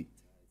energy.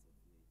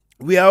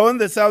 We are on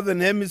the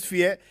southern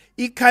hemisphere.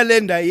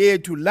 I-calendar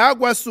yethu la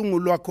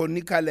kwasungulwa khona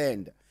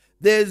i-calendar.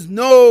 There's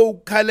no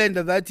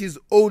calendar that is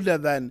older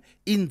than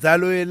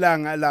inzalo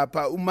yelanga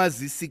lapha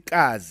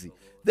umazisikazi.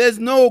 There's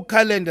no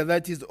calendar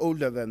that is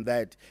older than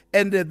that.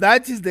 And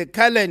that is the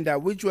calendar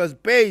which was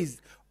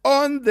based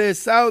on the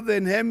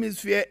southern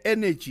hemisphere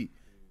energy.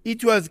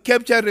 It was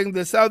capturing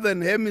the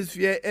southern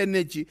hemisphere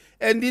energy,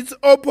 and its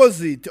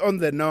opposite on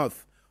the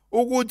north.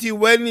 Ukuthi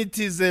when it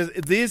is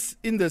this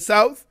in the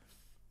south,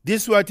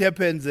 this what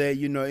happens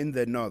in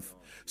the north.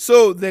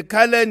 So the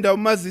calendar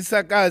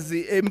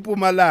umazisakazi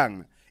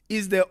eMpumalanga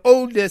is the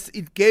oldest.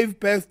 It gave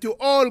birth to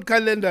all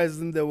calendars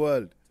in the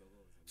world.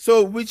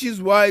 So which is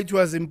why it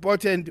was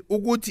important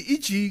ukuthi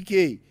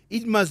iGK,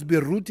 it must be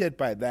rooted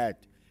by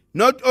that.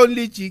 Not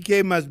only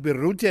GK must be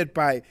rooted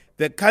by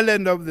the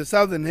calendar of the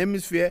southern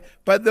hemisphere,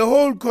 but the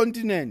whole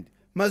continent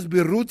must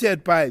be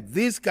rooted by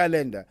this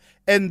calendar.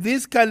 And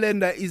this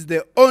calendar is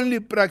the only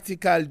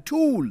practical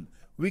tool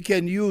we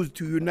can use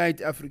to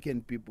unite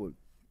African people.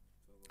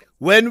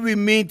 When we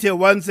meet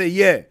once a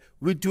year,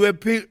 we do a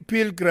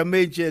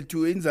pilgrimage to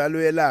Inzalo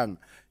Elang.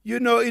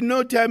 In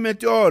no time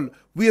at all,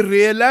 we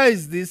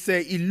realize this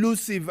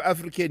elusive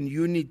African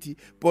unity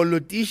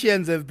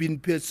politicians have been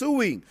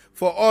pursuing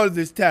for all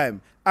this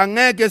time.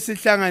 Angeke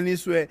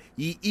sihlanganiswe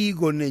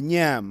i-ego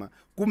nenyama.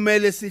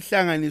 Kumele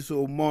sihlanganiswe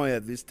umoya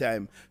this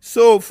time.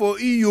 So for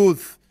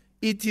youth,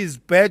 it is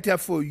better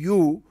for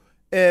you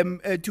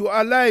to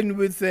align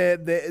with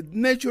the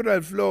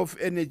natural flow of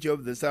energy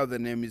of the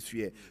southern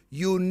hemisphere.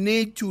 You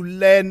need to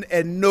learn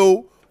and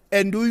know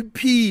and we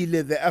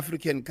peel the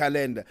African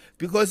calendar,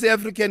 because the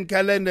African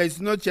calendar is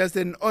not just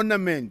an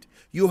ornament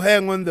you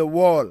hang on the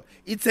wall.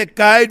 It's a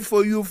guide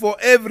for you for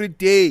every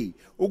day.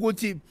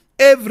 Ukuthi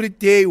every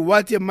day,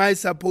 what am I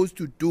supposed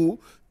to do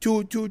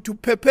to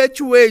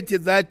perpetuate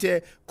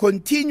that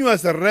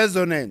continuous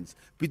resonance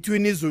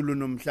between Izulu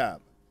nomhlaba?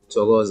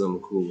 Thokoza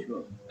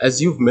Mkhulu.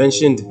 As you've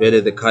mentioned better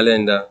the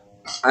calendar,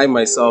 I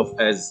myself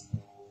as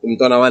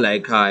umntwana wala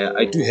ekhaya,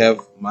 I do have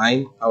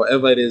mine,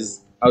 however it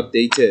is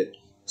outdated.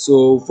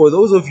 So for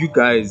those of you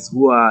guys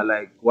who are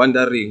like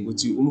wondering,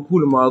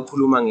 Mkhulu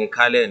mawakhuluma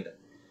nge-calendar,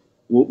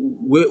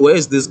 where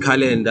is this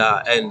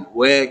calendar and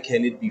where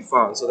can it be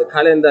found? So the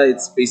calendar,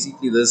 it's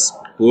basically this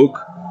book,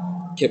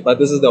 okay, but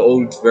this is the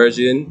old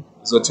version.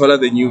 So Tola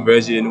the new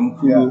version.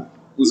 Mkhulu,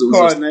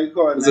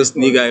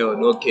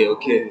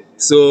 okay.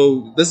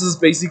 So this is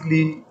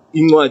basically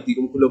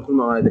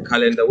the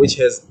calendar, which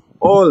has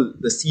all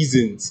the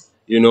seasons,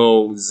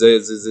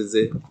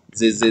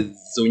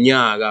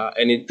 zonyaga,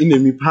 and in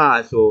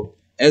the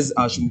as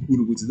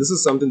Ashumkulu, this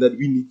is something that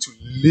we need to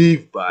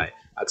live by.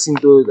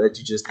 Aksinto that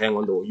you just hang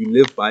on the wall. You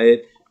live by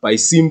it by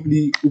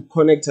simply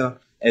connector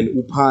and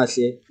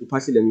upahle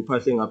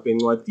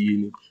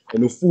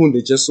and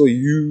ufunde, just so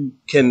you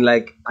can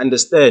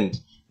understand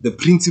the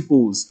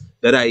principles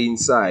that are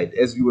inside.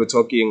 As we were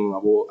talking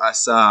about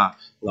Asar,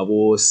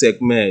 about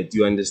Sekhmet,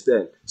 you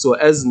understand? So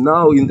as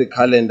now in the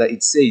calendar,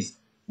 it says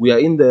we are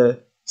in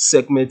the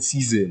Sekhmet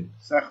season.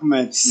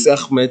 Sekhmet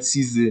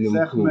Season,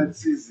 Mkhulu.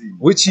 season.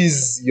 Which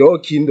is your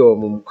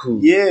kingdom,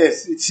 Mkhulu.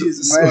 Yes, it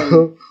is my.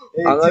 So,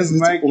 It is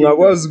my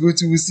ungakwazi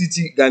ukuthi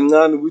usithi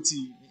kancane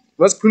ukuthi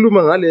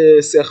masikhuluma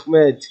ngale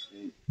Sekhmet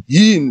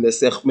yini le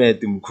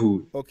Sekhmet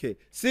Mkhulu. Okay.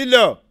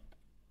 Silo.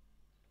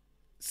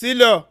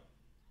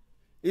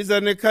 Is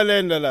on a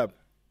calendar lab.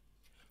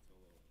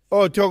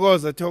 Oh,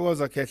 Thokoza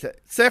Kehla.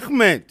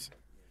 Sekhmet.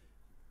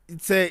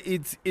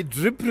 It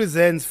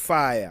represents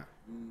fire.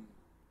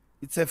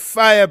 It's a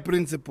fire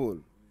principle.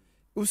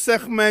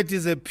 Sekhmet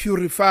is a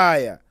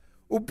purifier.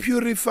 Who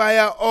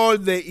purifier all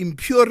the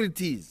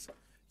impurities,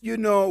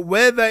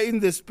 whether in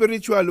the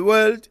spiritual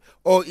world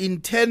or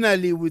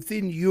internally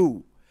within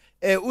you.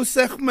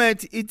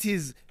 Sekhmet, it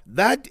is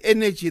that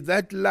energy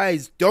that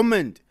lies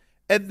dormant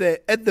at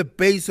the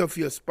base of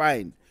your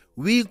spine.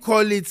 We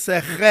call it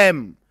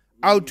Sekhem,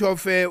 out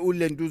of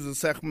ulentuzo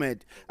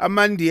Sekhmet.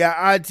 Amandia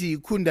ati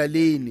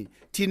kundalini.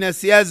 Tina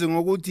siyazi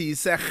ngokuthi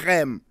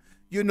Sekhem.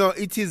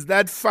 It is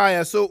that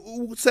fire. So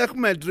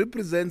Sekhmet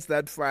represents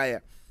that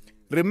fire.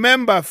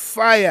 Remember,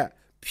 fire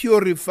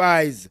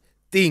purifies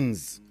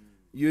things.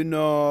 It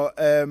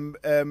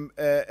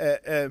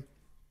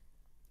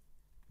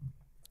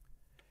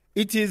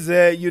is,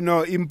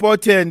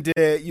 important,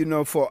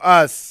 for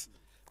us,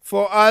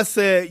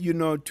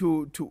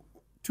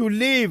 to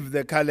leave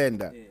the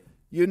calendar,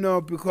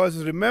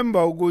 because remember,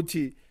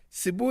 ukuthi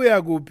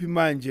sibuya kuphi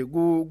manje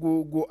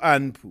ku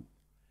Anpu.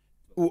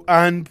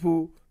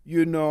 Anpu,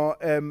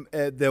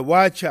 the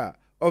watcher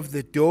of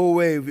the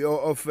doorway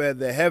of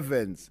the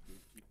heavens,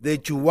 the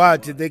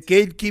Juwat, the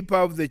gatekeeper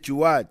of the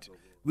Juwat,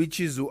 which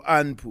is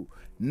Anpu.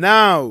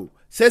 Now,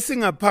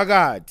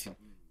 sesingaphakathi,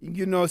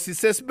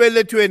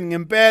 sisesibelethweni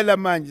ngempela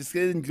manje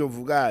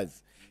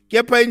sindlovukazi.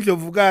 Kepha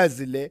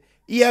indlovukazi le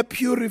iya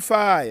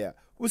purifier.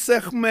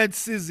 Sekhmet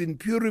season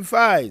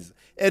purifies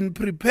and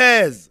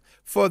prepares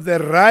for the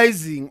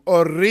rising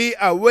or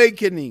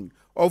reawakening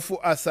of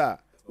Asar.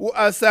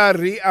 Asar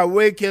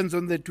reawakens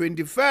on the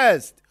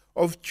 21st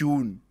of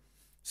June.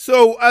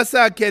 So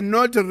Asar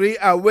cannot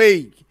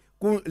reawake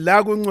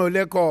la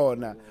kungcole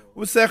khona.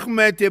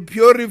 Sekhmet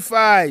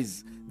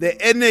purifies the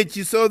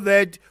energy so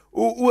that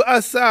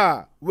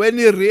Asar, when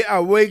he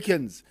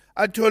reawakens,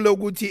 athola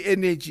ukuthi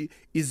energy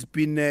is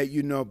been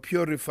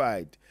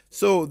purified.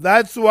 So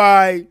that's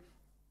why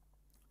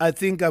I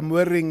think I'm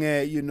wearing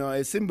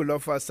a symbol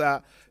of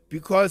Asar,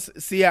 because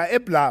siya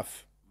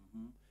eBluff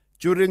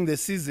during the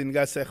season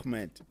ka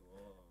Sekhmet.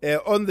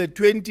 On the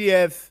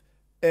 20th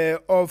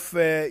of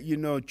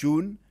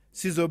June,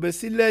 sizobe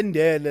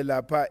silendele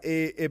lapha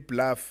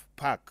eBluff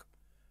Park.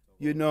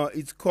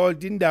 It's called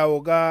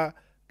indawo ka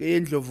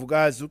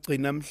endlovukazi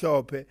ugcina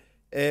mhlophe.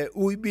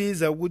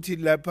 Uyibiza ukuthi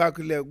la park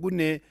le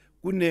kune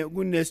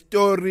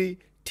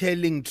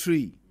storytelling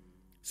tree.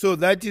 So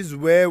that is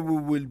where we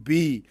will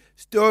be.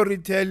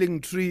 Storytelling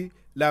tree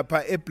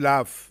lapha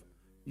eBluff,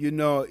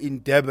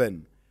 in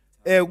Durban.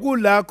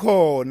 Kula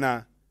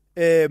khona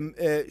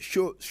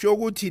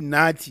shokuthi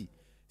nathi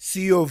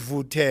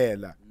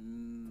siyovuthela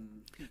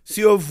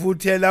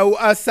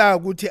uAsar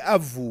ukuthi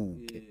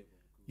avuke.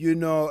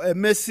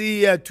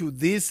 Messiah to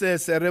this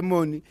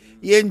ceremony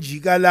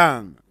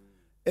yenjikalanga.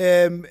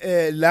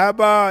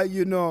 Laba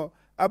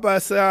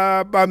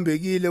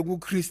abasabambekile ku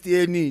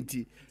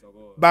Christianity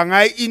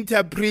bangai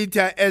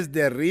interpreter as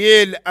the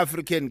real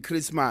African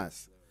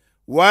Christmas.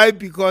 Why?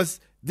 Because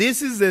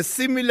this is a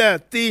similar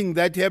thing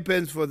that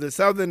happens for the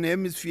Southern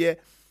Hemisphere.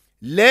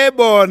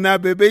 Lebona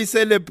bebe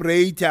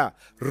celebrator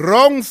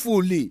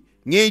wrongfully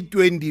nge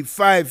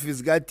 25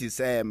 is got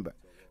December,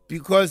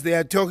 because they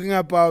are talking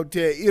about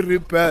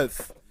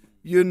rebirth.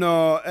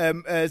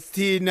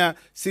 Stina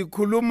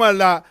sikhuluma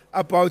la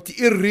about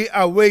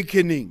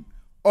reawakening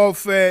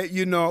of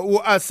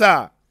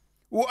Asar.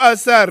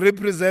 Asar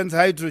represents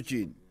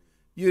hydrogen.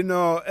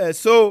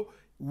 So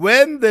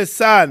when the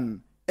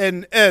sun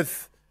and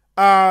earth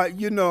are,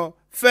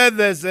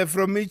 feathers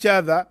from each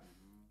other,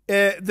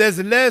 there's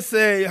less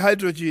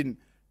hydrogen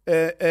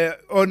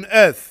on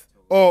earth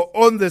or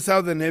on the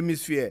southern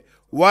hemisphere.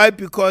 Why?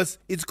 Because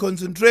it's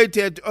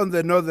concentrated on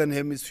the northern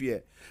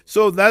hemisphere.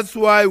 So that's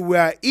why we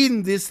are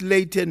in this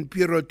latent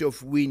period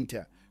of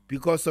winter,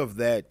 because of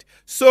that.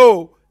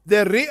 So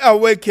the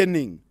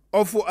reawakening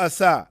of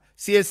Asar,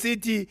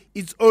 CSCT,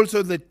 it's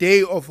also the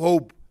day of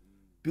hope,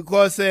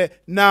 because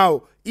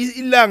now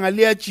ilanga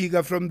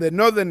liyajika from the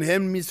northern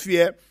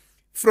hemisphere.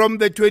 From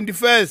the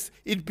 21st,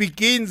 it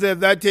begins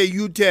that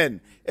U-turn,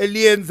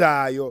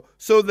 eliyenzayo,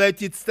 so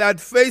that it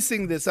starts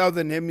facing the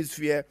southern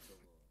hemisphere.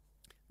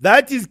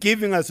 That is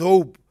giving us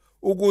hope.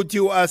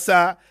 Ukuthi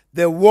Asar,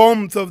 the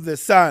warmth of the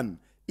sun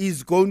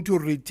is going to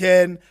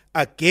return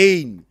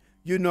again,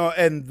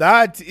 and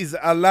that is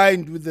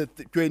aligned with the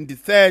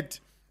 23rd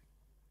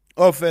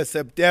of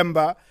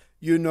September,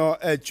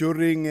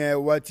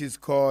 during what is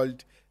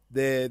called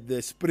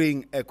the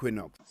spring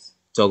equinox.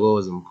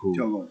 Thokoza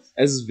Mkhulu.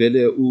 As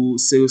vele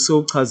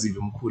sewuchazile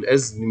Mkhulu,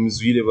 as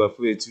nimzwile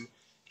bafowethu,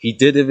 he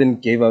did even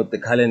give out the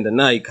calendar.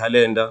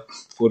 Calendar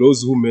for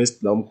those who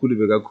missed la Mkhulu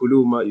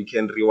bekakhuluma, you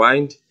can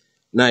rewind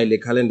na le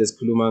calendar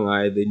sikhuluma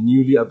ngayo, the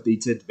newly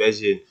updated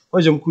version.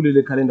 Manje Mkhulu,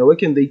 le calendar, where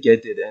can they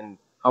get it and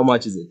how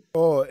much is it?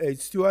 Oh,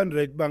 it's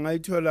 200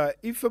 bangayithola.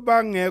 If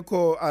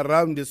bangekho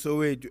around the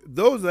Soweto,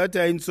 those that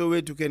are in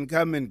Soweto can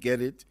come and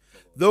get it.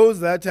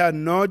 Those that are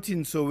not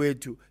in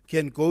Soweto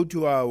can go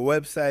to our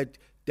website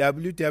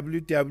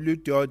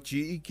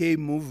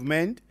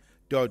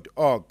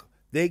www.gekmovement.org.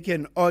 They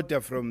can order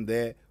from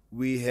there.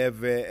 We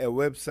have a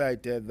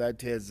website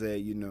that has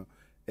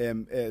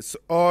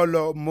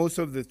most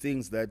of the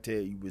things that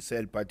we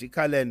sell. Party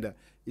calendar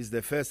is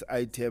the first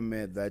item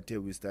that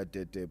we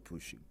started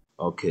pushing.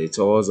 Okay, it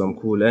was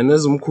Mkhulu. And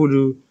as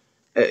Mkhulu,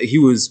 he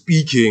was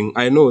speaking,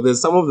 I know there's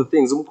some of the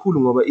things Mkhulu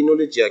ngoba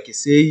knowledge yakhe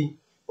say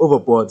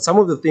overboard. Some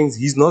of the things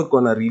he's not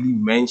gonna really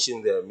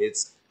mention them.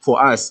 It's for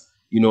us,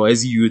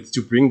 as youth,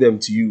 to bring them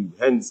to you.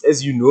 Hence,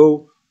 as you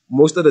know,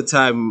 most of the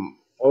time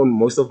on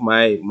most of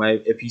my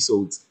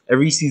episodes,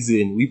 every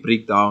season we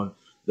break down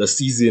the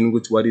season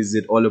with what is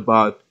it all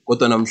about.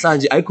 Kodwa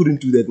namhlanje I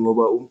couldn't do that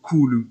ngoba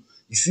Mkhulu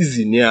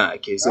season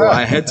yakhe, so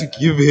I had to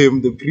give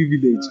him the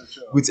privilege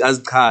which as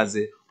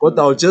chaze. But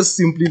I'll just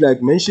simply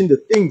mention the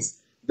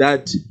things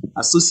that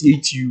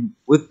associate you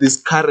with this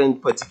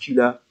current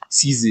particular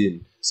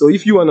season. So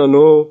if you wanna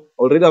know,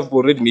 I've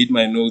already made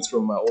my notes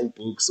from my old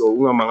book. So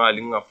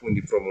ungamangali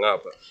ungafundi from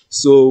ngapha.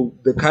 So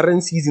the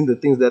current season, the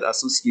things that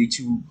associate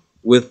you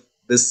with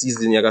this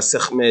season, yaga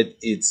Sekhmet,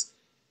 it's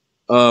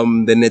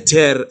the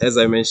neter, as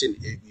I mentioned,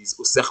 it is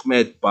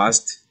Sekhmet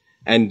bust,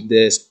 and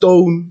the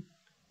stone,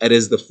 it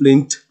is the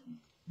flint.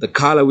 The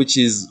color, which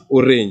is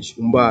orange,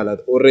 umbala,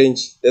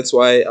 orange. That's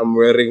why I'm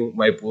wearing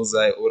my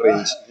bullseye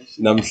orange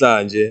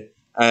namhlanje.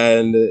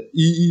 And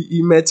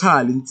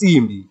metal in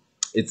timbi,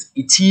 it's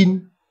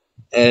 18,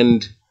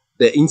 and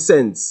the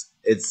incense,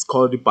 it's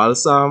called the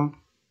balsam,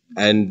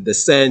 and the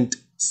scent,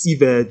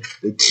 civet,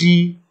 the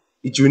tree,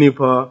 the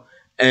juniper,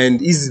 and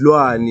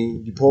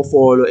izilwani, the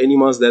portfolio,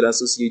 animals that are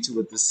associated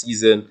with the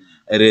season.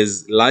 It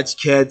is large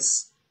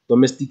cats,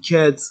 domestic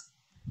cats,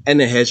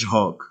 and a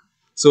hedgehog.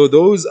 So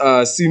those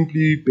are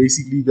simply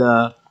basically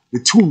the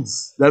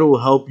tools that will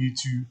help you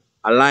to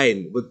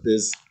align with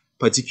this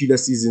particular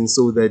season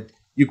so that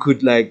you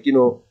could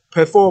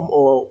perform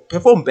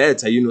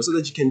better, so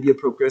that you can be a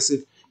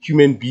progressive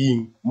human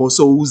being, more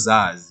so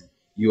uzazi,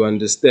 you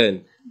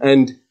understand.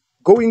 And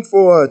going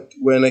forward,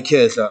 when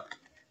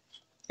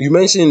you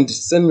mentioned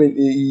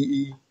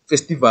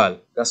festival,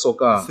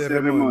 kasoka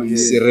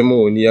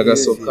ceremony,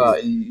 kasoka.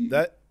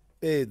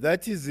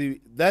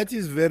 That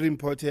is very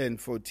important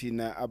for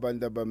Tina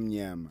abantu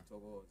abamnyama,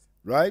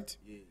 right?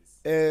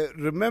 Yes.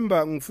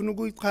 Remember, ngifuna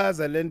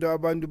ukuyichaza lento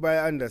abantu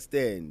baya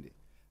understand.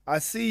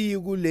 Asiyi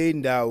kule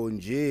ndawo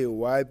nje,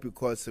 why?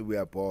 Because we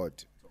are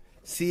bored.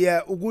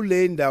 Siya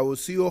ukule ndawo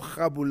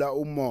siyohabula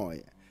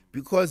umoya,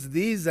 because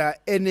these are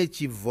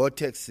energy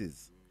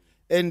vortexes.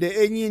 And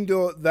enye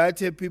into that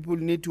people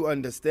need to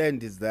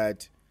understand is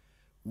that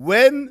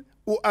when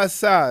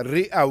Asar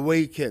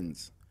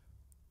reawakens,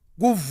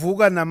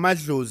 kuvuka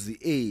namadlozi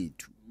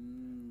ethu,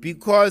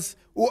 because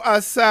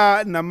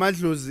Asar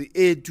namadlozi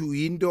ethu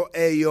into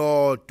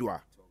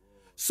eyodwa.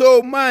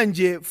 So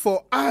manje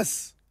for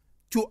us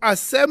to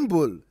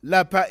assemble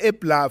lapha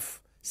eBluff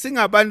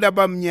singabantu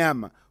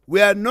abamnyama,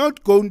 we are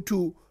not going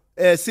to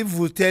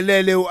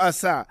sivuthelele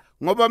uAsar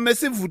ngoba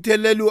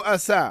mesivuthelele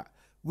uAsar,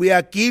 we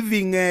are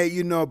giving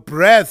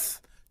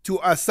breath to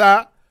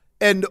Asar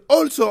and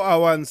also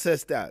our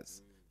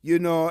ancestors.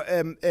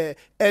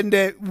 And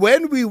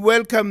when we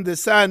welcome the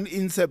sun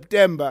in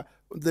September,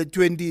 the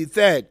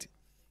 23rd,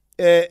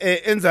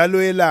 enzalo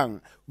yelanga,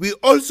 we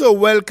also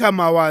welcome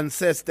our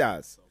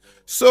ancestors.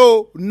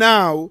 So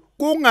now,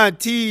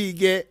 kungathi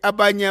ke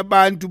abanye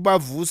abantu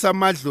bavusa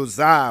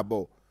amadlozi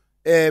abo,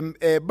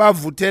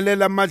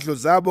 bavuthelela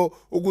amadlozi abo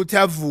ukuthi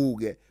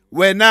avuke,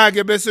 wena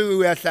ke bese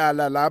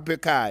uyahlala lapha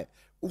ekhaya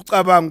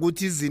ucabanga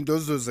ukuthi izinto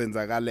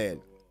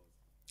zizozenzakalela.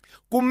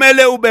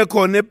 Kumele ube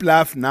khona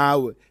eBluff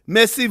nawe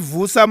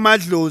mesivusa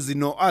amadlozi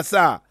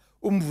noAsar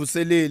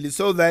umvuseleli,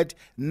 so that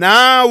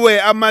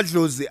nawe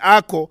amadlozi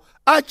akho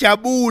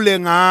ajabule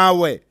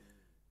ngawe.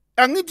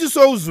 Angithi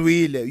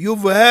sowuzwile,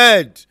 you've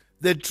heard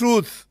the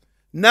truth.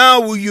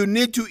 Now you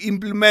need to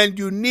implement,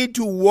 you need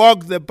to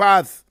walk the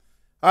path.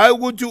 Hayi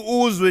ukuthi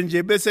uzwe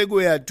nje bese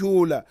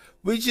kuyathula,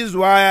 which is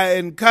why I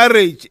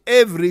encourage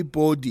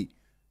everybody,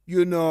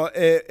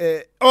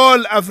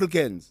 all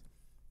Africans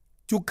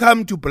to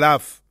come to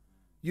Bluff.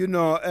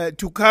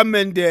 To come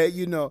and,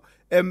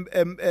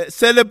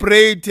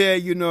 celebrate,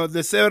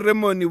 the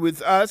ceremony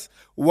with us.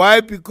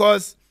 Why?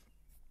 Because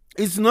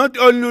it's not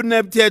only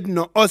Nepted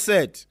no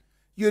Oset,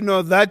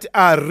 that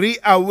are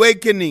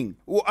reawakening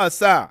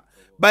uAsar.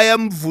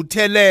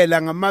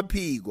 Bayamvuthelela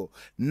ngamaphiko.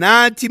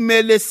 Nathi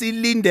mele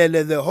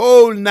silindele the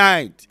whole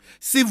night.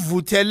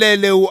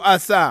 Sivuthelele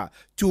uAsar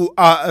to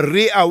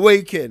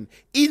reawaken.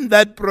 In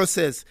that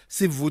process,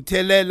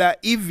 sivuthelela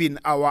even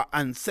our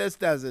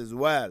ancestors as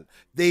well.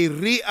 They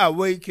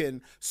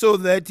reawaken so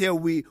that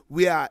we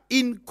are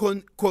in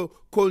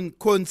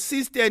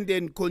consistent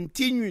and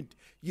continued,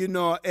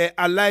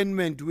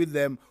 alignment with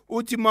them.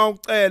 Uthi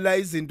mawucela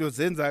izinto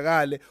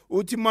zenzakale,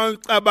 uthi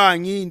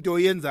mawucabanga into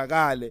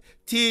yenzakale.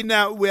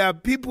 Tina, we are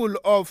people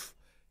of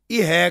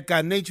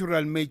iheka,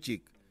 natural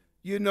magic.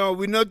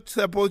 We're not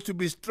supposed to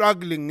be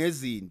struggling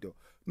ngezinto.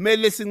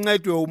 Mele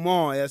sincedwe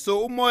umoya.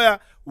 So umoya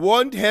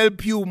won't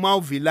help you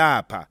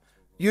mawuvilapha.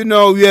 You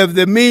have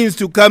the means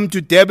to come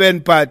to Durban,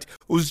 but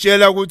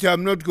uzitshela ukuthi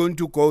I'm not going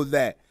to go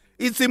there.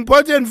 It's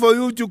important for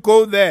you to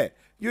go there.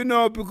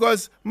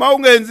 Because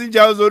maungenzi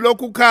njalo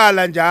uzolokhu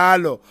ukhala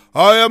njalo.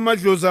 Hayi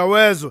amadlozi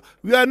wezo.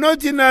 We are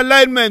not in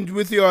alignment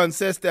with your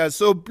ancestors.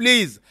 So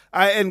please,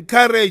 I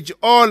encourage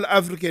all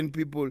African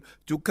people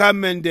to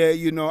come and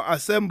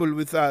assemble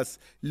with us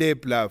le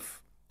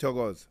bluff.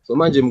 Thokoza. So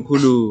manje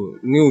Mkhulu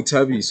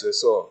ngiuthabiswe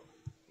so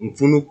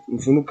ngifuna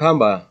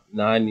ukuhamba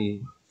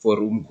nani for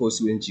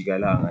umkhosi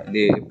wenjikalanga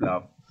le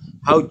bluff.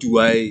 How do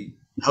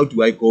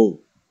I go?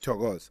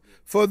 Thokoza.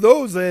 For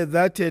those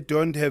that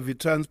don't have a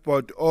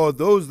transport, or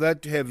those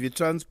that have a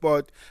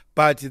transport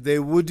but they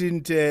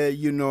wouldn't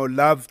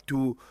love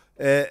to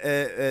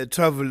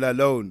travel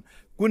alone,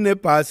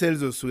 kunebhasi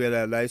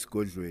elizosukela la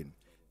esigodlweni.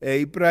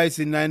 Price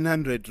is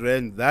 900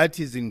 rand. That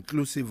is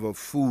inclusive of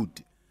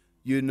food.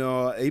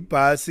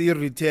 Ibhasi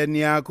return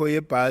yakho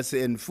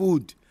yebhasi and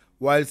food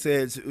whilst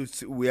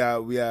we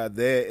are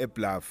there at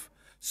Bluff.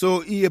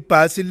 So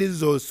ibhasi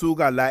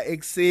lizosuka la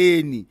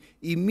ekseni,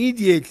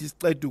 immediately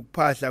siqeda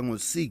ukuphahla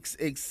ngo-6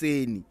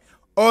 ekseni.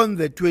 On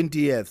the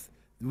 20th,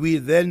 we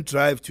then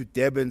drive to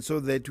Durban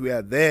so that we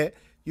are there,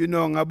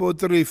 ngabo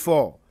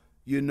 3-4,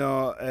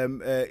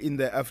 in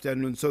the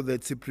afternoon, so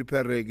that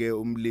siprepareke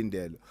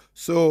umlindelo.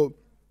 So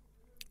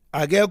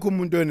akekho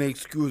umuntu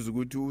one-excuse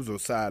ukuthi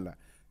uzosala.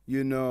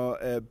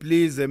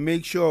 Please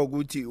make sure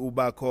ukuthi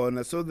uba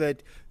khona so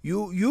that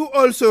you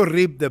also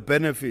reap the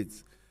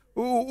benefits.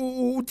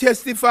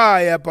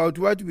 Testify about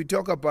what we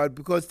talk about,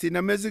 because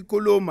tina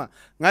mesikhuluma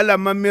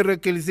ngalama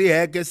miracles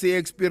iheke si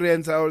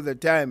experience all the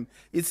time.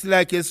 It's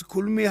like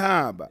esikhulumi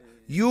haba.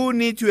 You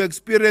need to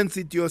experience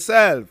it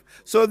yourself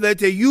so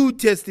that you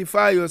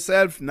testify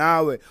yourself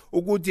now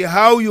ukuthi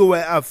how you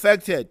were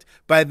affected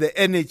by the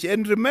energy.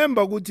 And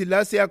remember ukuthi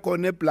la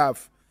siyakhona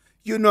eBluff,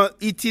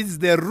 it is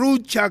the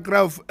root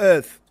chakra of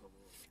Earth.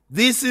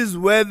 This is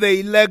where the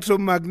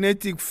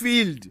electromagnetic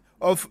field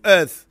of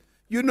Earth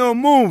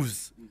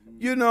moves.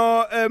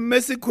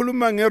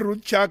 Mesikhuluma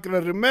nge-root chakra.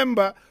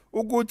 Remember,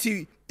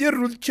 ukuthi the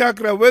root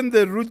chakra, when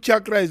the root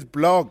chakra is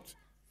blocked,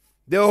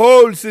 the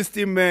whole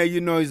system,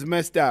 is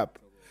messed up.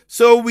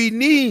 So we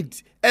need,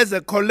 as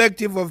a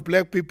collective of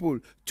black people,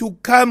 to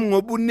come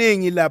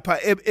ngobuningi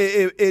lapha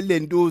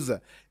elentuza,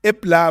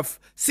 eBluff,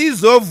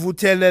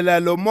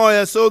 sizovuthelela lo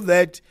moya so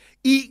that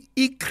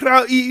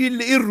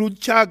i-root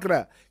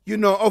chakra,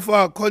 of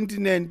our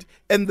continent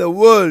and the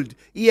world,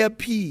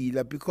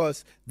 iyaphila,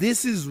 because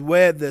this is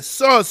where the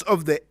source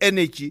of the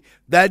energy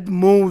that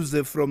moves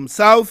from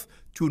south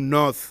to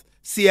north.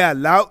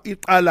 Siyala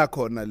iqala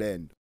khona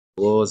lento.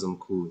 Awesome,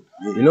 cool.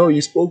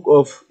 You spoke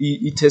of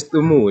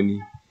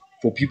testimony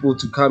for people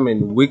to come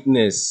and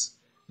witness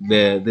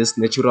this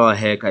natural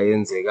hack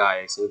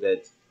so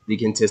that they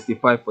can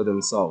testify for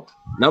themselves.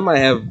 Now I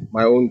have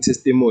my own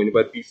testimony,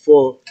 but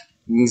before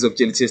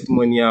ngizokutshela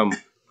testimony yami,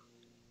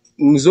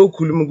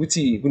 ngizokhuluma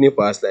ukuthi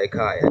kunebhasi la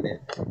ekhaya ne.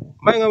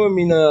 Mayingabe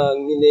mina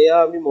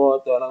ngineyami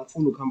imoto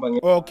angifuni ukuhamba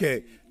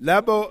Okay,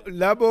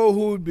 labo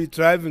who will be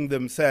driving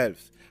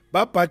themselves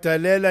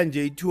babhadalela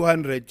nje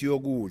 200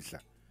 yokudla.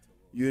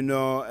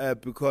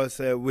 Because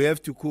we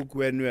have to cook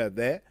when we are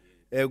there.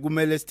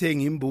 Kumele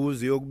sithenge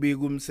imbuzi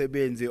yokubika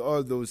umsebenzi,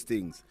 all those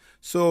things.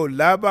 So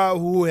laba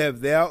who have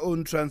their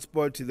own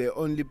transport, they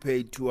only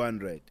pay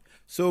 200.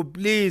 So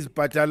please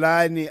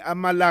bhatalani,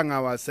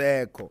 amalanga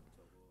wasekho.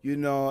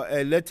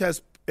 Let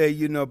us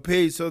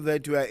pay so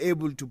that we are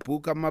able to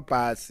book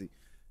amabhasi.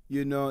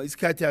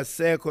 Isikhathi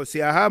asekho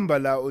siyahamba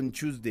la on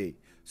Tuesday.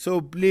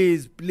 So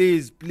please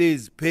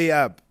pay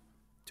up.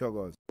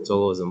 Thokoza.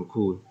 Thokoza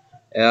Mkhulu.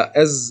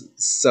 As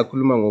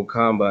sakhuluma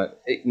ngokuhamba,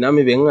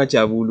 nami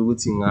bengingajabula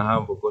ukuthi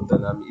ngahamba kodwa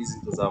nami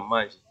izinto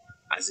zamanje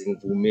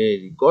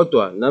azingivumeli.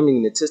 Kodwa nami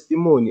ngine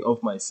testimony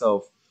of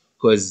myself,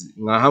 because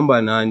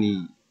ngahamba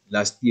nani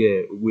last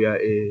year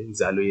ukuya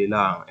eNzalo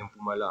yelanga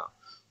eMpumalanga,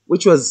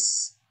 which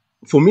was,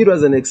 for me, it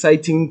was an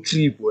exciting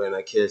trip when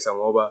I came.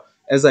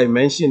 As I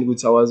mentioned,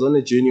 I was on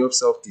a journey of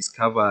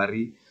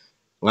self-discovery.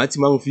 Ngathi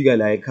mangifika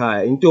la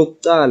ekhaya, into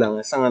yokuqala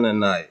ngahlangana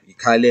nayo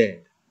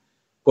ikhalenda.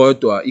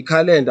 Kodwa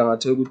ikhalenda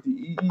ngathola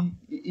ukuthi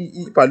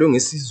ibhalwe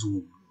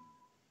ngesizulu.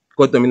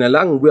 Kodwa mina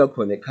la ngibuya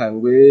khona ekhaya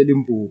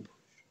ngweLimpopo,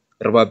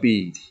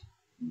 Ribapedi.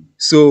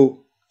 So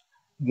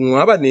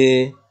ngaba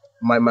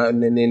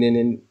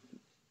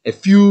a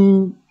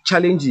few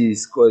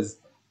challenges, because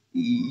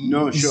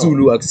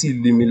isiZulu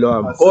akusilimi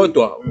lwami,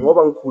 kodwa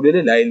ngoba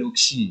ngikhulele la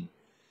elokishini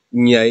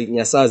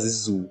ngiyasazi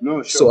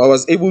isiZulu. So I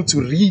was able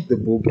to read the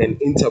book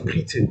and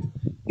interpret it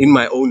in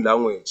my own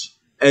language.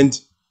 And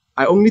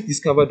I only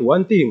discovered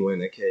one thing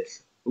when I came.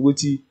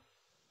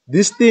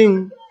 This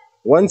thing,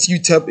 once you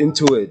tap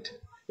into it,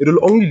 it will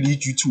only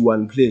lead you to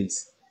one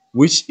place,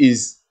 which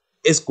is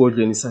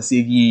esigodlweni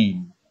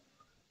sasekini.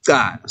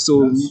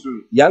 So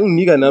young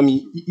nigga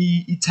nami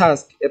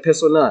task a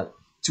personal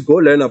to go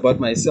learn about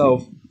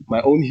myself,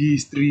 my own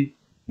history,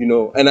 you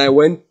know. And I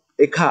went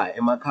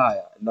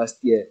emakaya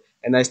last year,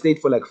 and I stayed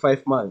for like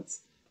 5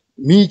 months.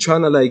 Me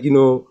trying to like, you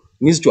know,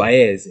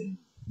 ngizijwayeze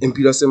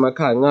impilo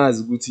semakhaya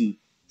ngazi ukuthi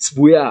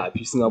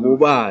sibuyaphi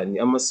singabobani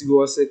amasiko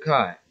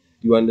wasekhaya.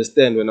 You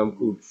understand when I'm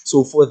cool?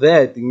 So for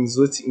that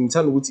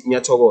ngithanda ukuthi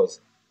ngiyathokoza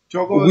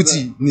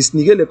ukuthi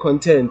nisinikele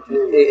content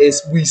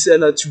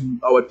esibuyisela to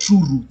our true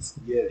roots.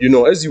 You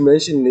know, as you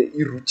mentioned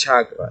i-root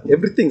chakra,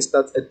 everything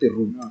starts at the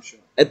root,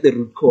 at the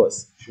root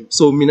cause.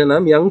 So mina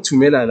nami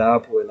yangithumela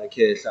lapho wena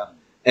Khehla,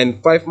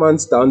 and 5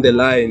 months down the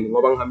line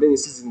ngoba ngihambe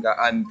ngesizini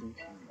ka-Antu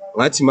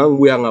ngathi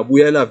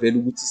ngabuyela vele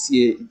ukuthi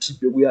siye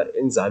ikhiphe kuya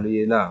enzalo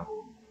yelanga.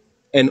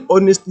 And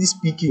honestly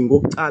speaking,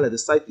 the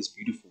site is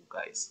beautiful,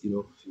 guys. You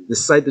know, the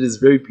site that is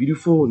very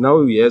beautiful. Now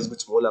we have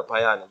Gutmola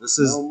Payana.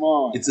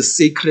 It's a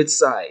sacred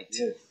site.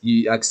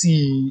 It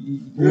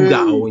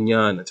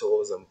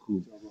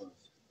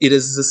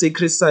is a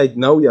sacred site.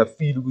 Now we are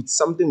filled with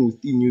something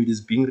within you. It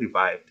is being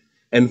revived.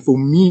 And for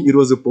me, it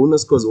was a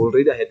bonus because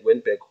already I had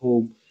went back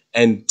home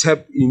and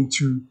tapped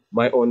into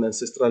my own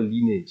ancestral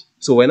lineage.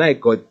 So when I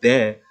got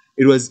there,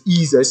 it was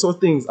easy. I saw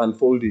things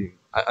unfolding.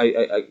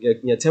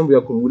 Ngiyathemba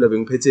uyakhumbula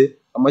bengiphethe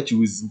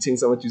ama-juice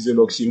ngithengisa ama-juice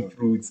e-auction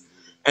fruits,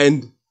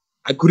 and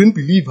I couldn't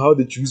believe how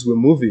the Jews were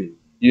moving,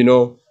 you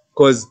know,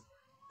 because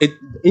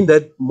in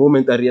that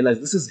moment I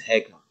realized this is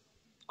hacker,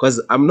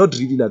 because I'm not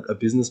really like a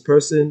business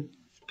person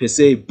per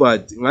se,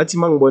 but ngathi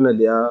mangibona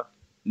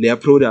leya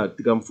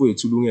product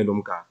kamfowethu ulungelo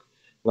mgaka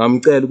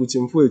ngamcela ukuthi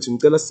mfowethu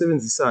ngicela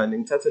sisebenzisane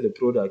ngithathe le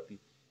product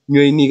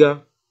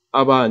ngiyoyinika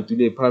abantu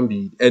le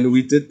phambili, and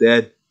we did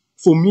that.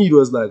 For me it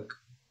was like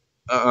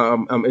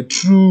a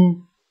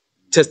true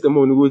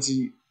testimony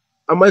ukuthi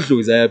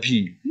amadlozi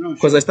ayaphila,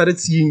 because I started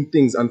seeing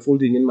things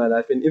unfolding in my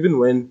life. And even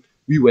when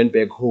we went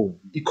back home,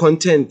 the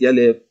content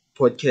yale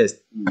podcast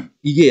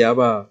ike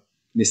yaba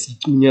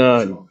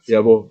nesicunyano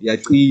yabo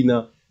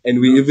yaqina, and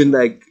we even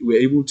like were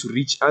able to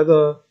reach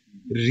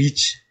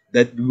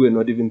that we were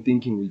not even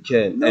thinking we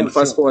can. And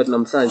fast forward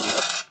namhlanje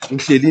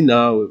ngihleli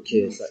nawe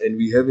Khehla, and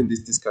we having this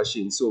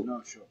discussion. So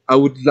I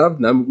would love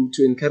Namgu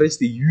to encourage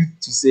the youth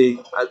to say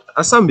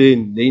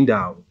asambeni le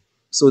ndawo,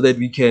 so that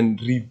we can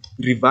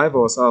revive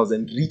ourselves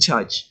and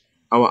recharge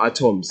our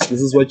atoms.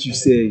 This is what you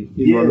say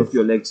in one of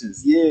your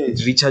lectures. It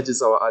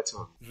recharges our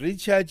atoms.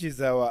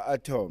 Recharges our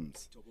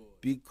atoms,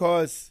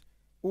 because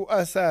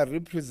Asar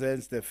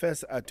represents the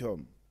first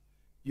atom,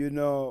 you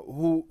know,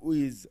 who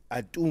is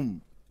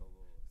Atum.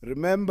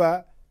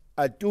 Remember,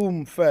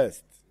 Atum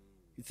first.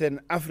 It's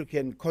an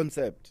African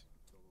concept,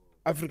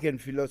 African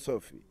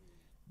philosophy.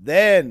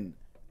 Then,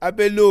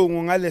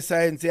 abelungu ngale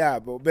science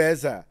yabo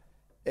beza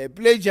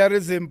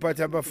plagiarism, but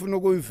abafuna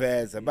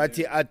ukuyiveza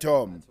bathi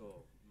atom.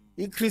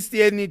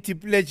 Christianity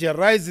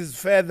plagiarizes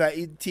further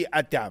ithi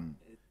atom.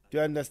 Do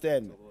you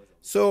understand?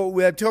 So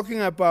we are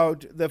talking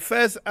about the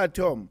first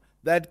atom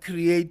that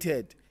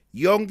created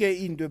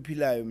yonke into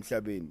ephilayo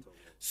emhlabeni.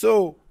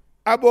 So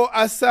abo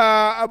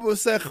Asar, abo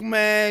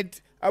Sekhmet,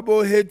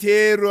 abo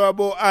Hetero,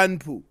 abo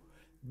Anpu,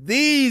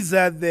 these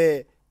are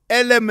the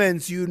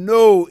elements you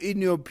know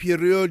in your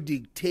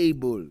periodic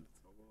table.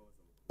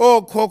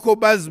 Okhokho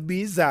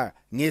bazibiza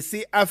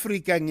ngesi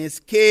Afrika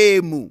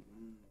ngesikhemu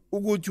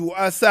ukuthi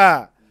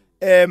Asar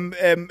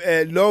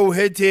low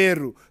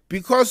Hetero,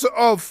 because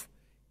of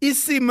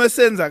isimo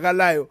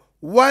senzakalayo,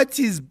 what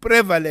is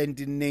prevalent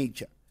in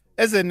nature.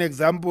 As an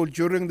example,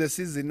 during the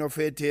season of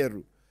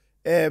Hetero,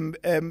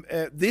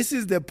 this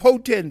is the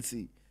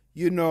potency.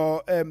 You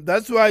know,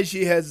 that's why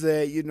she has,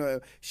 you know,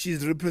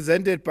 she's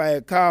represented by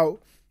a cow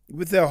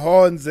with the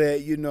horns,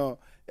 you know,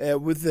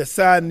 with the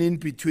sun in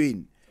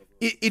between.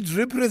 It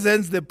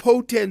represents the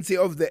potency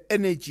of the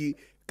energy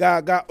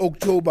ka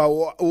October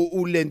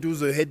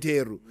ulentuzo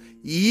Hetero.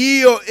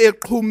 Yiyo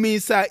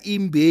eqhumisa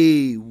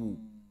imbewu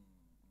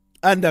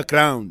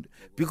underground,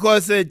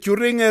 because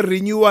during a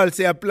renewal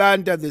they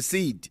plant the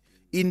seed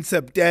in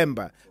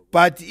September,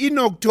 but in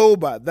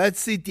October that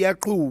seed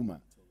yaqhuma.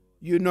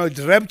 You know, it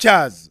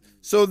raptures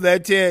so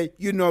that,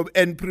 you know,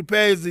 and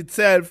prepares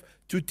itself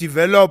to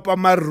develop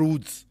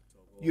roots,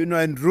 you know,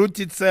 and root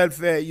itself,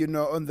 you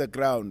know, on the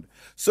ground.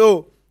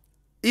 So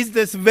it's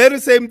this very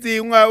same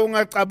thing.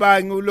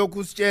 Ungacabangi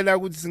ulokhu sitshela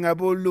ukuthi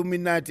singabo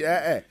Illuminati.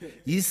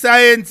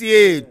 Science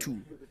yethu.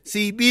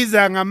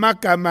 Sibiza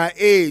ngamagama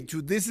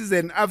ethu. This is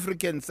an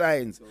African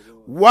science.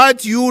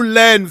 What you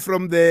learn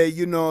from the,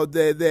 you know,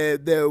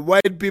 the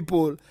white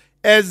people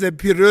as a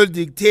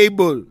periodic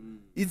table,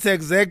 it's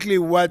exactly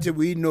what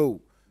we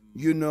know,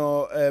 you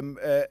know.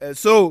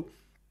 So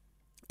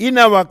in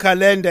our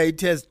calendar,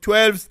 it has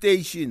 12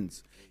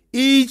 stations.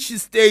 Each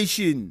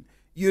station,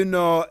 you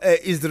know,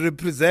 is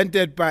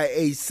represented by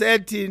a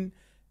certain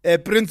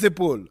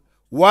principle.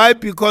 Why?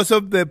 Because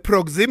of the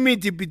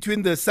proximity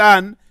between the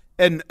sun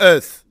and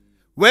earth.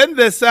 When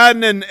the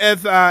sun and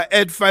earth are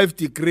at 5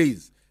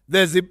 degrees,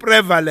 there's a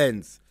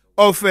prevalence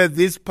of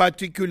this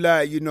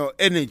particular, you know,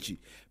 energy.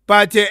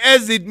 But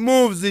as it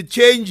moves, it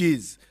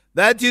changes.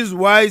 That is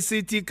why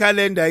city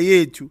calendar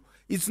yetu,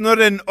 it's not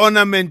an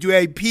ornament, you are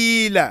a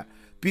pillar,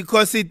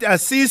 because it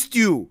assists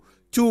you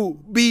to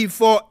be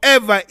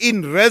forever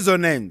in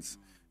resonance,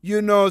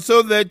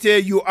 so that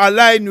you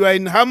align, you are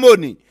in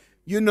harmony,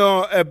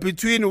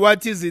 between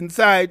what is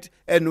inside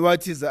and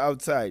what is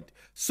outside.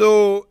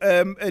 So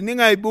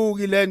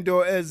ningayibuki lento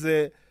as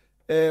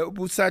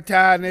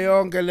ubusathane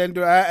yonke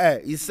lento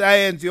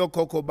iscience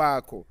yokhokho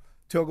bakho.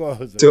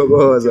 Thokoza.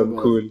 Thokoza,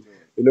 Mkhulu.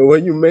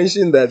 When you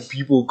mentioned that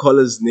people call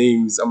us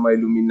names, am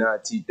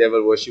Illuminati,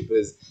 devil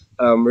worshippers,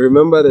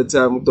 remember the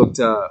time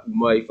Dr.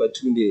 Umai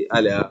Fatunde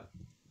Ala,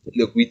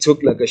 look, we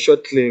took like a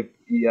short clip,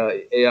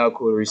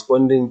 Ayako,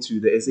 responding to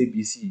the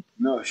SABC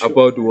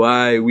about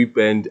why we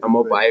banned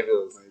our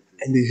Bibles.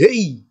 And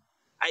hey,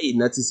 I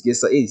noticed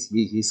he's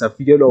a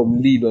figure of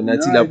lead on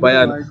Natila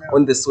Bayan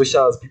on the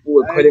socials. People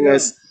were calling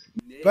us.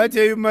 But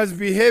you must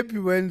be happy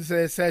when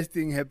such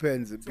thing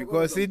happens,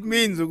 because it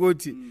means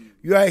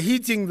you are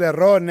hitting the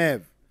raw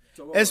nerve.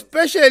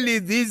 Especially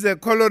these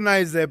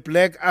colonized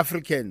black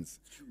Africans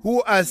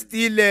who are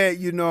still,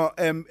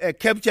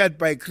 captured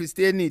by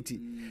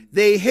Christianity.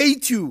 They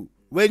hate you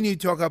when you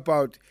talk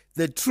about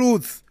the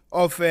truth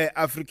of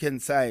African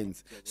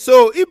science.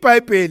 So,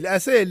 iBhayibheli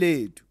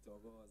aselethu.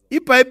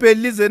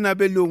 iBhayibheli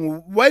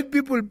lizenabelungu. White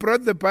people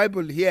brought the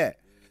Bible here.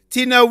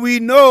 Tina, we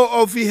know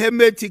of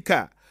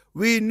Hermetica.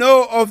 We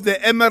know of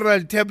the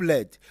Emerald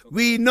Tablet.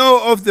 We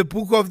know of the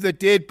Book of the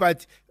Dead,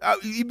 but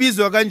it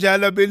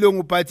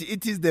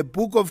is the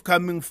Book of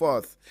Coming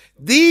Forth.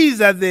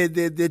 These are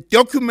the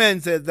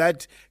documents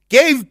that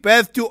gave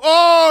birth to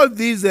all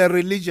these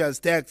religious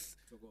texts.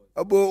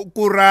 About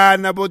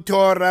Quran, about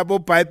Torah,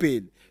 about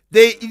Bible.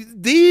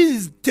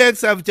 These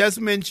texts I've just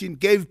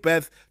mentioned gave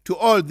birth to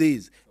all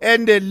these.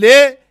 And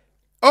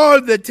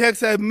all the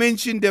texts I've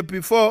mentioned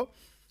before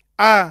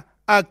are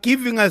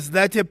giving us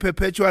that a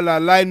perpetual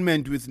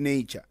alignment with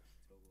nature.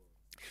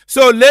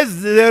 So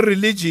let's the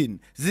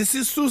religion. This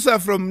is Susa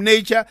from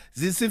nature.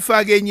 This is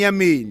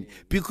Fagenyamini,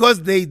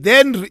 because they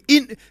then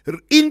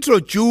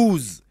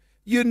introduce,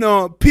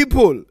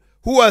 people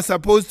who are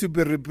supposed to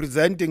be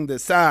representing the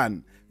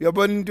sun.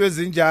 Abo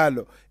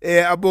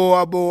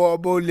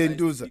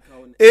lentuza.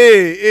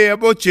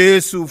 Abo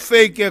Jesu,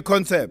 fake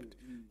concept.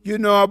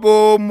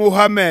 About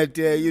Muhammad,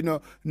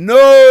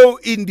 no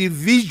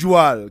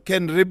individual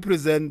can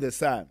represent the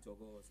sun.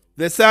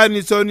 The sun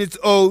is on its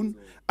own.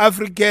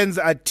 Africans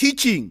are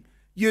teaching,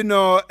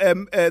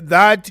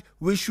 that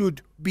we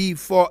should be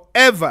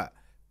forever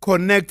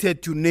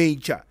connected to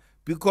nature,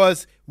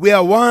 because we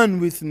are one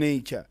with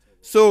nature.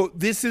 So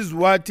this is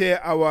what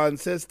our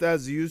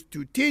ancestors used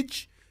to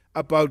teach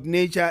about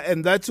nature,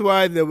 and that's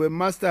why they were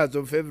masters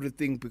of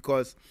everything,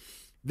 because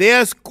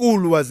their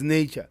school was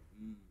nature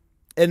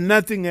and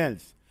nothing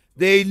else.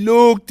 They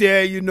looked,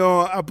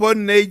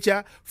 upon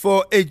nature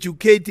for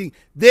educating.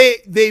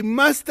 They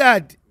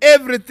mastered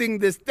everything,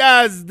 the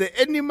stars, the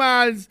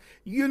animals,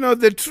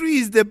 the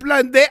trees, the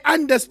plants. They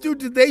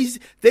understood.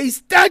 They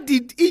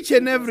studied each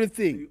and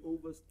everything.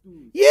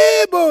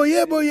 Yebo.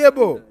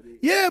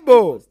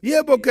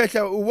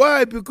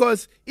 Why?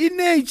 Because in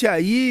nature,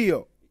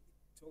 you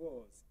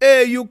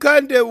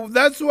can't.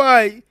 That's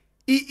why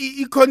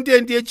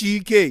content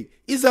GK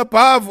is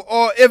above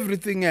all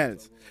everything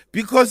else.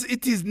 Because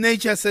it is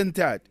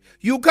nature-centered.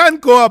 You can't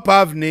go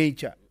above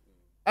nature.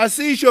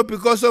 Asisho,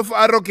 because of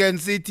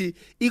arrogance,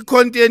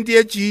 content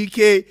here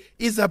GK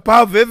is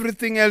above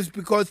everything else,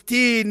 because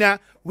Tina,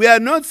 we are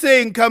not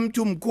saying come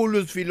to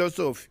Mkhulu's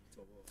philosophy.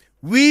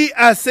 We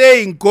are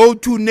saying go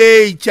to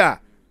nature,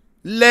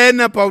 learn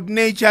about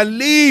nature,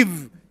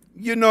 live,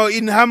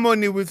 in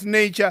harmony with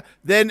nature,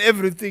 then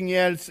everything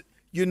else,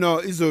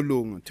 is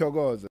olunga.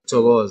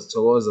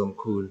 Thokoza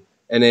Mkhulu.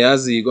 And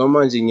yazi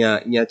kwamanje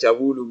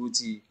ngiyajabula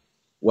ukuthi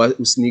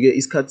usinike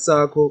isikhathi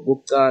sakho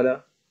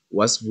kokucala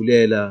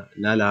wasivulela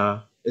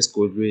nala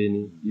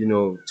esigodlweni,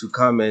 to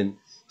come and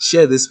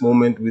share this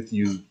moment with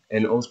you,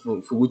 and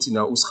also fukuthi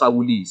na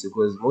usihabulise,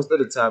 because most of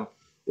the time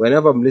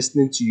whenever I'm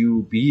listening to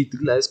you, be it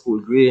la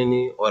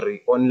esigodlweni or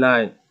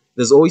online,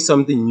 there's always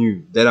something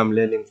new that I'm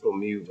learning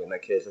from you. When I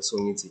catch so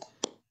ngithi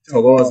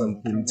thokoza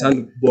Mkhulu,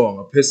 ngithanda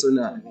ukubonga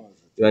personally.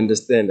 You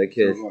understand,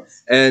 okay?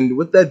 And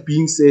with that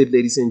being said,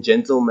 ladies and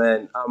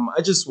gentlemen,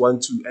 I just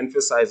want to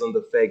emphasize on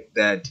the fact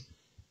that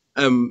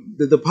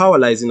the power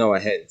lies in our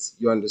hands.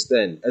 You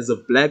understand? As a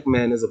black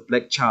man, as a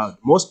black child,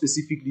 more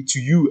specifically to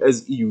you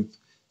as a youth,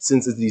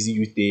 since it is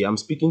Youth Day, I'm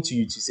speaking to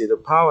you to say the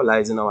power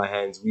lies in our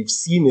hands. We've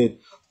seen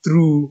it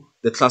through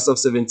the class of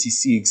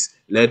 76,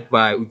 led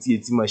by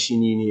Utieti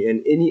Mashinini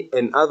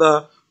and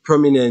other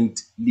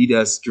prominent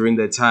leaders during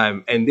that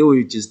time, and they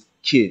were just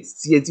kids.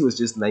 Tieti was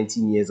just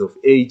 19 years of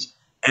age,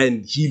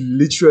 and he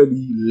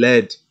literally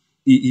led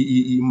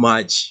a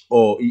march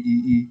or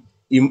a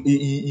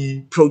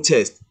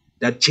protest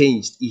that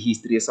changed the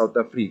history of South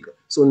Africa.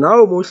 So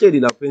now,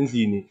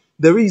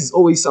 there is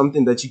always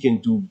something that you can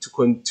do to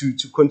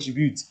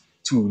contribute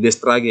to the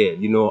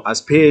struggle.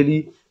 As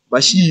Peli,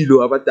 Bashilo,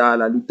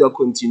 Abatala, Luta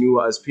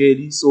continue as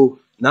Peli. So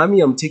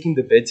Nami, I'm taking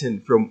the baton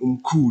from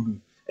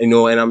Mkhulu you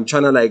know, and I'm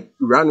trying to like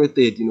run with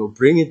it, you know,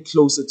 bring it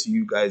closer to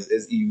you guys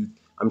as youth.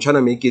 I'm trying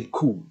to make it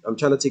cool. I'm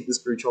trying to take the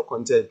spiritual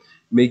content,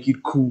 make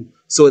it cool,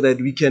 so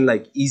that we can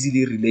like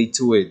easily relate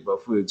to it.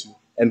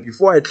 And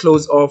before I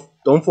close off,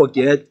 don't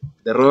forget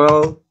the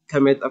Royal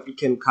Kemet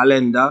African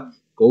calendar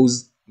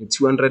goes in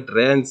 200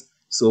 rands.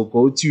 So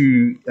go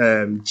to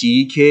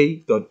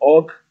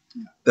gek.org.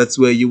 That's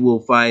where you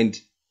will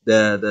find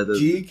the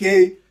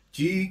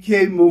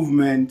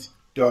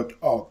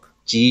gekmovement.org.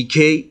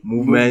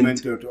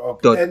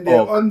 gekmovement.org.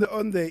 And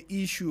on the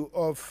issue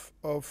of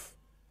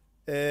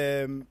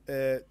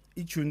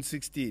June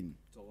 16,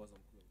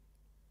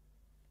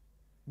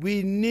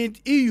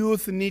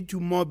 youth need to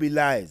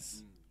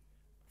mobilize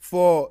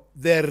for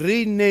the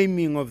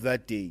renaming of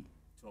that day.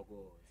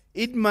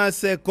 It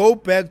must go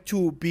back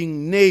to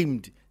being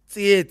named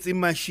Tsietsi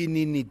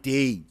Mashinini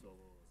Day,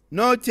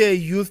 not a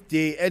youth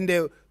day.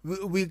 And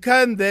we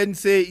can't then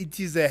say it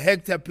is a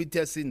Hector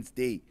Peterson's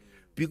day,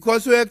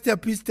 because Hector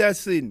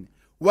Peterson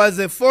was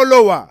a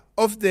follower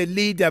of the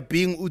leader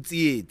being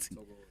Utsietsi.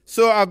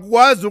 So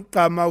akwazi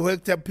ukugqama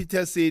Hector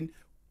Peterson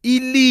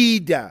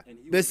leader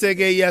bese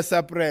ke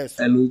yasuppress.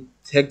 And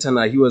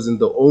Hector, he wasn't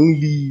the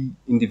only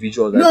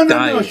individual that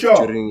died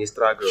during his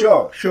struggle.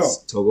 Sure.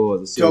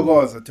 Togoza.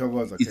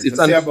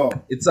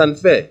 It's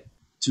unfair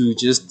to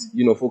just,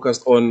 you know,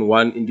 focus on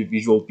one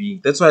individual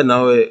being. That's why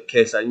now,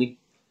 Kesha,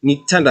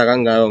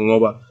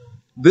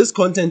 this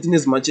content, in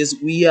as much as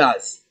we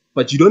ask,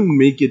 but you don't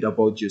make it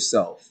about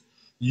yourself.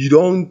 You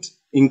don't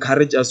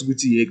encourage us to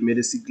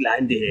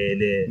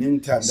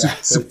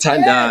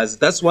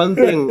That's one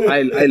thing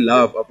I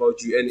love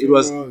about you, and it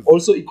was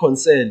also a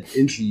concern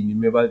in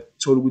remember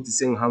told with the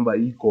saying hamba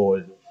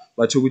equal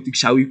but with the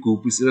shawi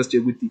go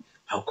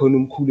how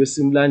can Mkhulu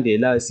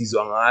simlandela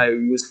sizwa ngayo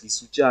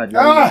uyosilisa utshani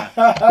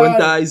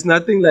konta is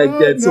nothing like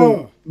that.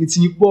 So ngithi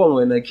ngibonga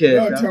wena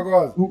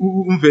Khehla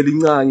umveli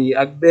ncangi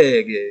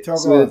akubeke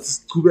so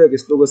siqhubeke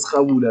sihloko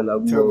sihabula la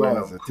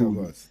kuwena.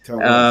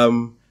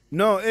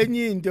 No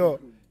enye into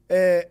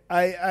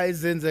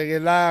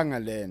ayizenzekelanga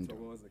lento.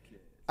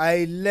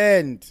 I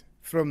learned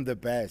from the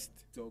best.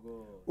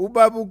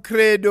 Ubabu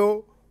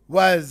Credo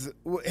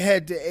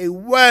had a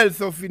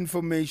wealth of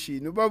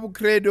information. Ubabu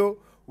Credo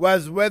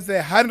was worth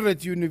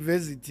 100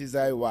 universities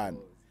I won.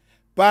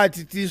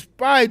 But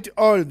despite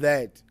all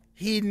that,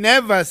 he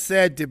never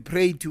said,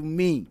 pray to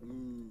me.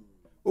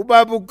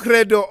 Ubabu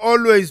Credo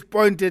always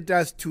pointed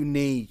us to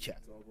nature.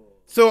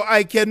 So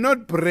I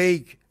cannot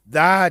break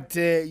that,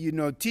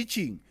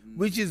 teaching,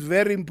 which is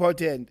very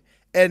important,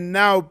 and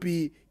now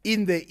be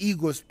in the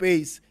ego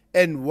space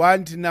and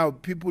want now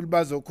people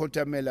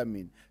bazokhotamela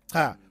mina.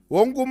 Cha,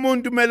 wonke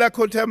umuntu mela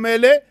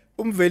khotamele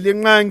umveli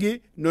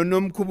nqangi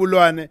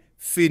nonomkhubulwane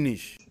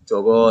finish.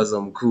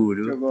 Togoza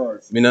Mkhulu.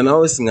 Mina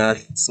nawe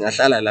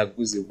singahlala la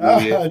kuze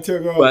kuye.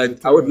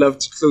 But I would love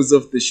to close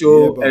off the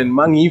show, and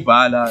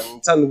mangivala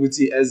ngithanda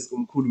ukuthi, as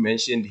Mkhulu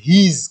mentioned,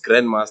 he's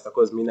grandmaster,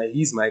 because mina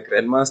he's my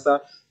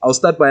grandmaster. I'll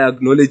start by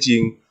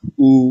acknowledging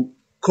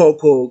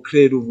Koko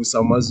Credo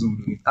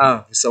Vusamazulu.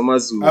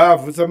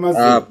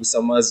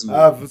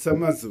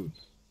 Vusamazulu.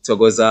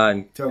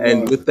 Togozan.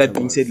 And with that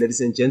being said,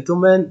 ladies and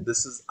gentlemen,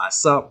 this is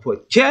Asar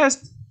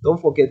Podcast. Don't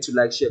forget to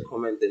like, share,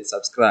 comment, and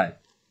subscribe.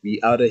 We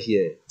out of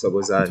here.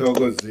 Togozan.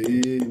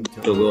 Togozin.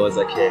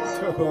 Togoza.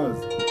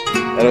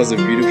 That was a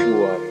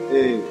beautiful one.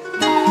 Hey.